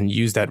revenue and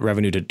use that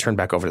revenue to turn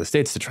back over to the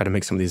states to try to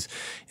make some of these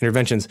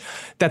interventions.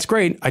 That's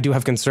great. I do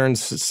have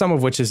concerns, some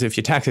of which is if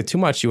you tax it too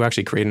much, you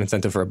actually create an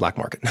incentive for a black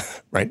market,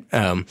 right?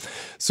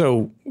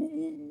 So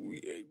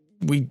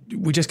we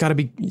just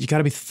you got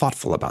to be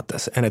thoughtful about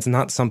this. And it's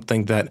not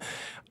something that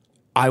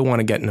I want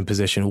to get in a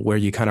position where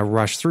you kind of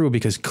rush through,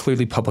 because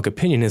clearly public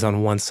opinion is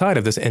on one side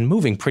of this and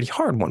moving pretty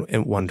hard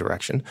in one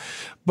direction.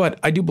 But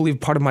I do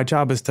believe part of my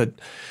job is to,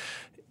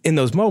 in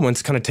those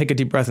moments, kind of take a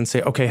deep breath and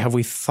say, okay, have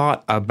we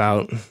thought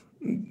about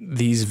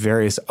these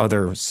various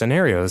other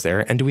scenarios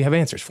there, and do we have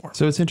answers for them?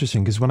 So it's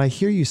interesting, because when I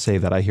hear you say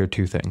that, I hear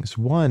two things.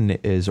 One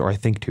is, or I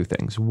think two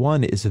things.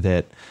 One is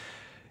that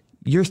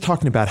you're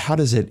talking about how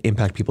does it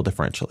impact people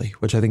differentially,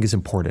 which I think is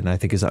important and I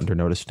think is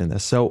undernoticed in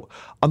this. So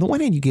on the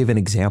one hand, you gave an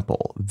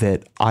example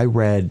that I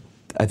read,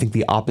 I think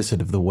the opposite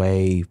of the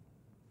way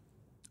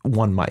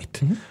one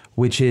might,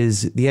 which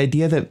is the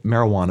idea that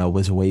marijuana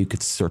was a way you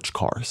could search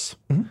cars.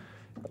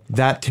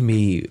 That to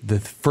me,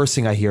 the first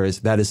thing I hear is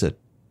that is a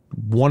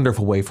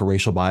wonderful way for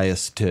racial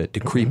bias to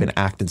creep and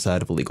act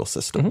inside of a legal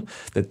system.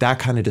 That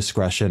kind of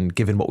discretion,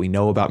 given what we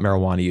know about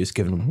marijuana use,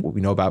 given what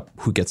we know about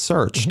who gets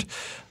searched,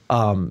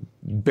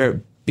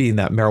 being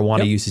that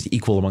marijuana use is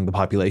equal among the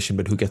population,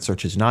 but who gets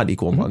searched is not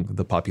equal among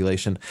the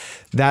population.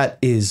 That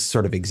is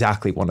sort of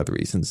exactly one of the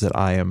reasons that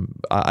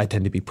I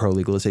tend to be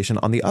pro-legalization.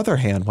 On the other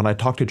hand, when I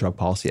talk to drug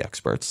policy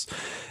experts,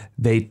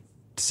 they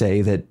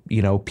say that,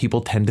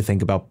 people tend to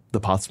think about the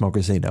pot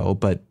smokers they know,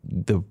 but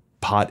the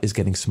pot is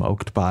getting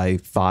smoked by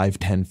 5,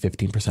 10,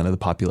 15% of the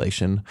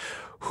population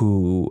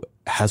who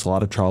has a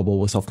lot of trouble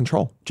with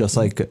self-control, just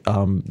like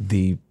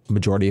the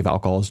majority of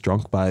alcohol is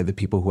drunk by the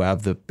people who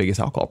have the biggest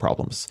alcohol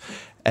problems.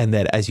 And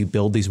that as you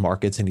build these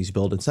markets and you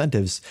build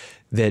incentives,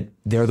 that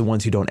they're the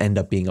ones who don't end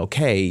up being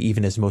okay,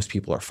 even as most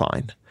people are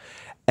fine.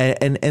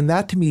 And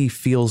that to me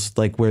feels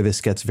like where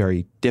this gets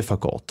very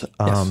difficult.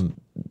 Yes.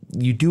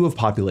 You do have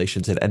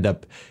populations that end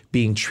up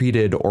being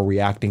treated or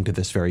reacting to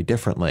this very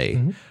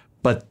differently.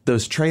 But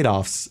those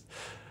trade-offs,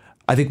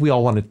 I think we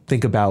all want to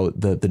think about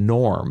the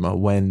norm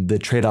when the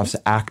trade-offs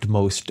act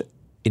most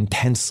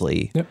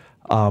intensely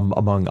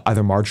among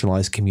either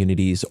marginalized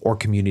communities or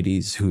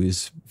communities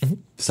whose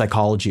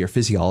psychology or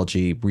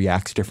physiology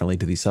reacts differently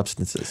to these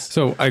substances.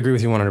 So I agree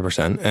with you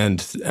 100%.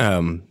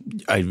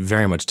 And I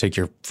very much take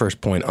your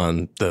first point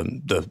on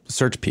the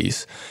search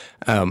piece.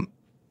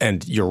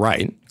 And you're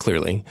right,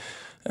 clearly.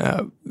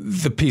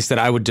 The piece that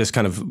I would just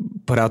kind of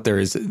put out there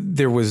is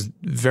there was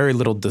very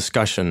little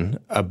discussion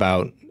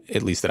about,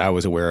 at least that I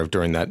was aware of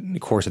during that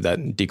course of that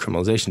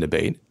decriminalization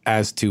debate,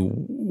 as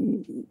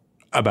to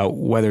about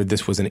whether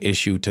this was an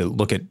issue to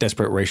look at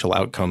disparate racial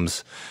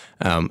outcomes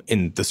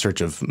in the search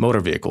of motor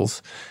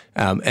vehicles,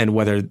 and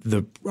whether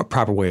the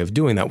proper way of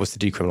doing that was to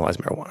decriminalize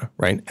marijuana,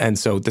 right? And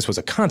so this was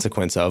a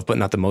consequence of, but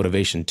not the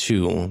motivation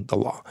to, the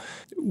law.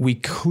 We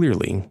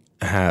clearly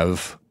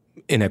have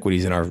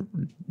inequities in our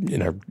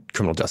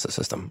criminal justice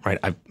system, right?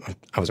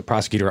 I was a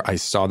prosecutor. I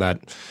saw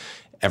that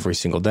every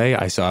single day.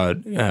 I saw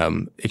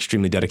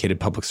extremely dedicated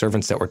public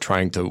servants that were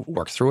trying to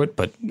work through it,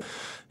 but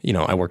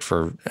I worked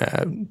for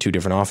 2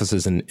 different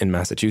offices in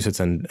Massachusetts,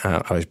 and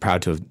I was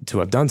proud to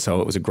have done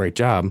so. It was a great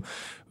job.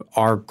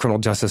 Our criminal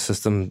justice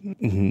system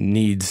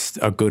needs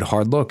a good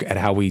hard look at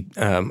how we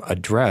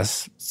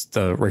address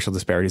the racial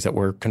disparities that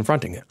we're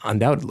confronting.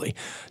 Undoubtedly,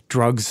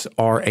 drugs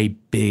are a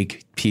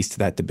big piece to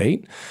that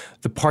debate.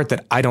 The part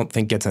that I don't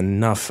think gets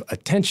enough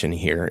attention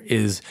here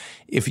is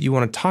if you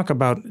want to talk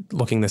about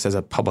looking this as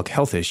a public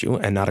health issue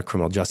and not a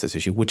criminal justice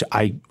issue, which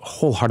I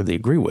wholeheartedly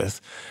agree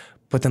with,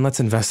 but then let's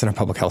invest in our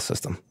public health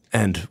system.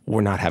 And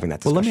we're not having that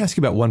discussion. Well, let me ask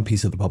you about one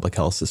piece of the public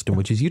health system,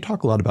 which is you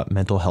talk a lot about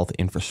mental health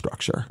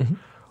infrastructure.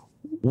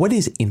 What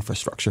is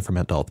infrastructure for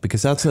mental health?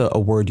 Because that's a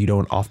word you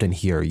don't often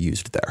hear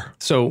used there.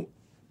 So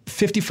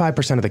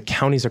 55% of the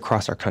counties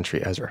across our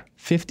country, Ezra,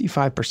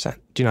 55%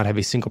 do not have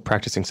a single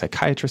practicing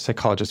psychiatrist,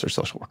 psychologist, or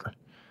social worker,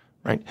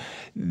 right?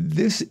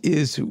 This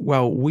is,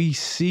 well, we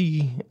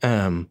see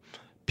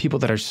people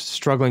that are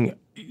struggling.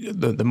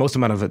 The most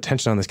amount of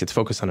attention on this gets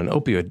focused on an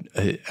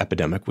opioid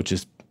epidemic, which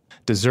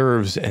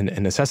deserves and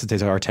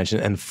necessitates our attention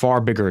and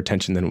far bigger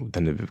attention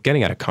than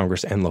getting out of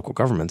Congress and local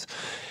governments.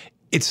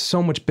 It's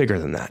so much bigger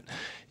than that.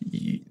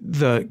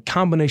 The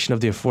combination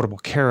of the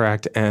Affordable Care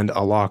Act and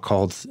a law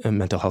called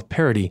mental health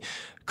parity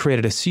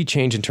created a sea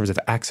change in terms of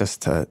access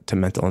to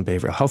mental and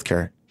behavioral health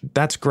care.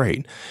 That's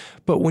great.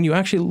 But when you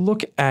actually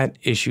look at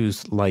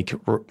issues like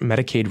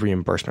Medicaid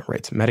reimbursement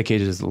rates, Medicaid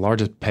is the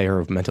largest payer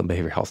of mental and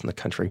behavioral health in the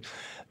country.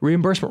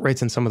 Reimbursement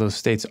rates in some of those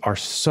states are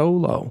so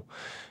low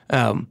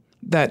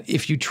that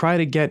if you try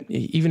to get,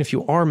 even if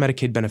you are a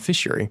Medicaid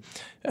beneficiary,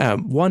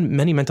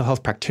 many mental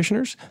health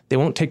practitioners, they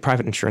won't take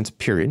private insurance,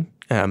 period,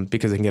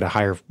 because they can get a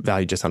higher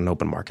value just on an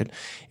open market.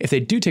 If they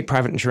do take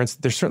private insurance,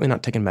 they're certainly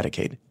not taking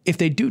Medicaid. If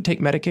they do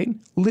take Medicaid,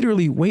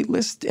 literally wait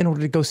lists in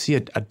order to go see a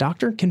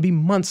doctor can be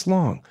months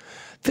long.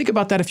 Think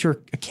about that if you're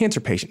a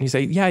cancer patient. You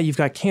say, yeah, you've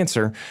got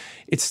cancer.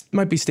 It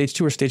might be stage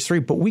 2 or stage 3,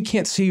 but we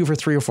can't see you for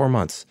 3 or 4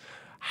 months.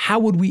 How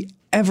would we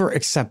ever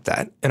accept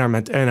that in our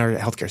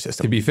healthcare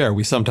system? To be fair,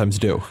 we sometimes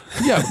do.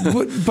 Yeah,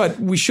 but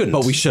we shouldn't.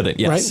 But we shouldn't,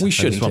 yes. Right? We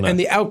shouldn't. And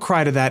the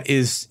outcry to that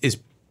is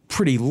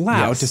pretty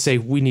loud to say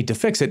we need to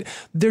fix it.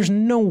 There's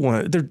no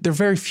one, there are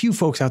very few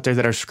folks out there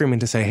that are screaming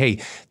to say, hey,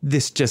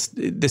 this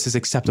is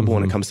acceptable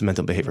when it comes to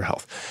mental behavioral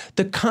health.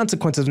 The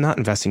consequences of not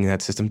investing in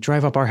that system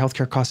drive up our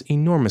healthcare costs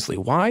enormously.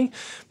 Why?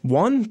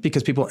 One,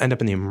 because people end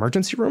up in the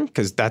emergency room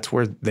because that's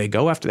where they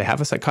go after they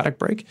have a psychotic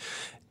break.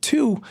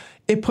 2,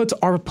 it puts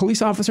our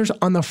police officers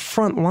on the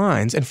front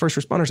lines and first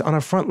responders on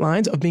the front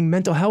lines of being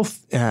mental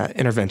health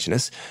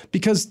interventionists,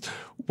 because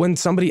when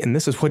somebody, and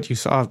this is what you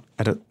saw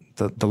at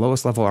the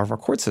lowest level of our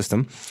court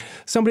system,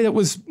 somebody that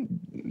was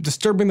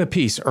disturbing the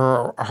peace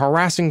or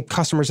harassing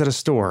customers at a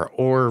store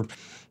or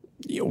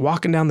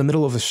walking down the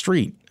middle of the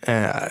street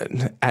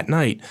at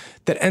night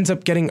that ends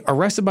up getting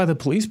arrested by the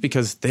police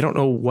because they don't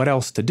know what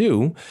else to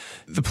do.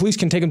 The police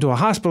can take him to a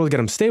hospital to get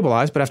him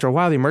stabilized, but after a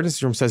while, the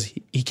emergency room says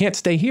he can't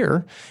stay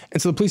here.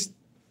 And so the police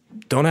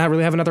don't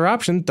really have another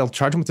option. They'll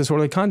charge him with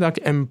disorderly conduct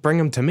and bring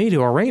him to me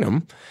to arraign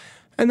him.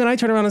 And then I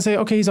turn around and say,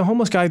 okay, he's a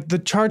homeless guy. The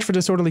charge for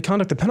disorderly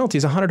conduct, the penalty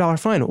is a $100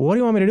 fine. What do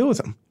you want me to do with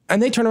him?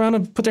 And they turn around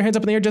and put their hands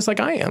up in the air just like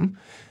I am.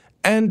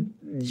 And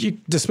you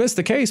dismiss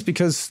the case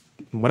because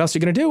what else are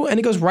you going to do? And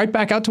he goes right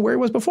back out to where he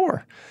was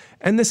before.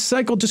 And this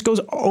cycle just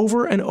goes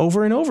over and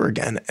over and over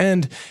again.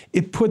 And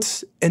it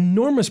puts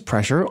enormous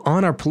pressure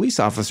on our police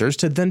officers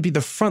to then be the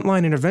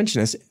frontline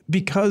interventionists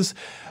because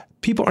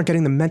people aren't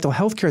getting the mental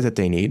health care that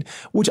they need,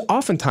 which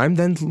oftentimes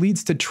then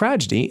leads to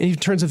tragedy in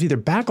terms of either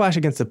backlash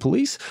against the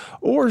police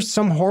or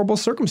some horrible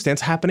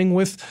circumstance happening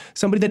with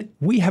somebody that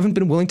we haven't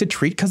been willing to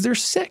treat because they're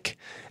sick.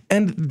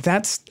 And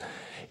that's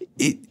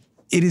it.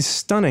 It is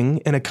stunning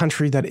in a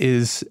country that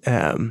is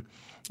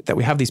that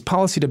we have these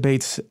policy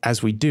debates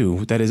as we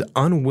do, that is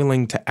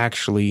unwilling to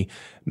actually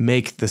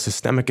make the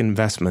systemic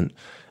investment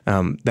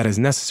that is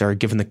necessary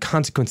given the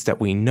consequence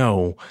that we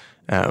know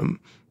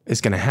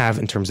is going to have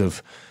in terms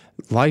of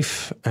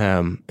life,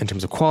 in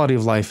terms of quality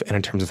of life, and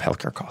in terms of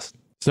healthcare costs.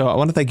 So I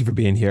want to thank you for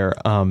being here.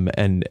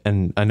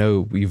 And I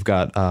know you've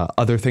got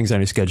other things on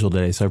your schedule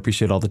today, so I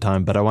appreciate all the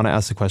time. But I want to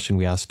ask the question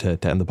we asked to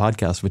end the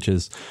podcast, which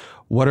is,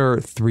 what are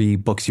 3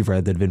 books you've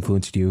read that have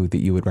influenced you that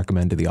you would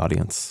recommend to the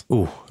audience?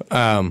 The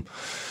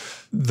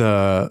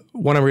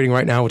one I'm reading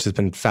right now, which has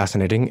been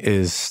fascinating,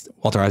 is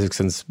Walter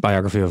Isaacson's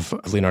biography of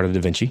Leonardo da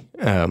Vinci.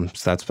 So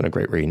that's been a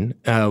great reading.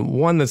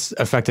 One that's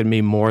affected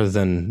me more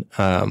than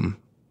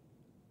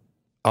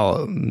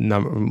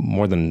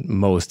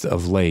most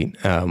of late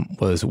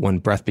was When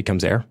Breath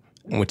Becomes Air,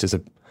 which is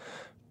a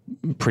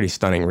pretty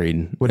stunning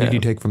read. What did you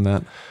take from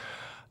that?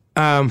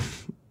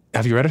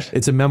 Have you read it?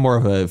 It's a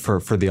memoir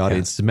for the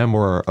audience. Yeah. It's a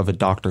memoir of a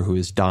doctor who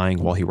is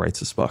dying while he writes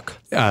this book.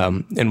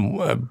 And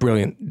a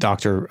brilliant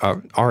doctor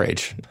our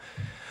age.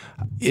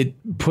 It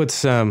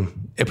puts a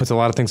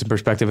lot of things in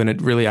perspective, and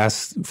it really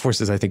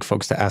forces, I think,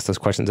 folks to ask those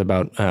questions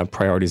about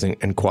priorities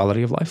and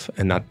quality of life,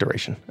 and not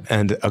duration.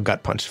 And a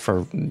gut punch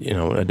for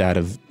a dad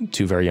of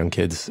 2 very young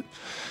kids,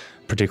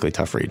 particularly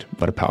tough read,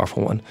 but a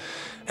powerful one.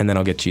 And then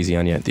I'll get cheesy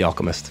on you. The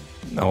Alchemist,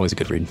 always a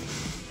good read.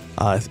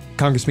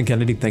 Congressman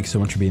Kennedy, thanks so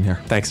much for being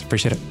here. Thanks,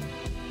 appreciate it.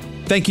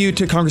 Thank you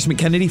to Congressman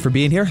Kennedy for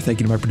being here.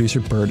 Thank you to my producer,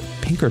 Bird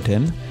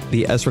Pinkerton.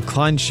 The Ezra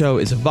Klein Show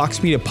is a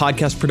Vox Media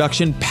podcast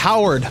production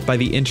powered by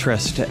the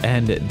interest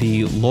and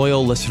the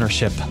loyal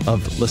listenership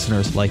of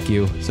listeners like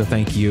you. So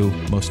thank you.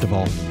 Most of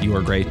all, you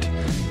are great.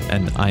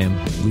 And I am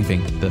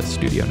leaving the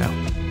studio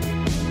now.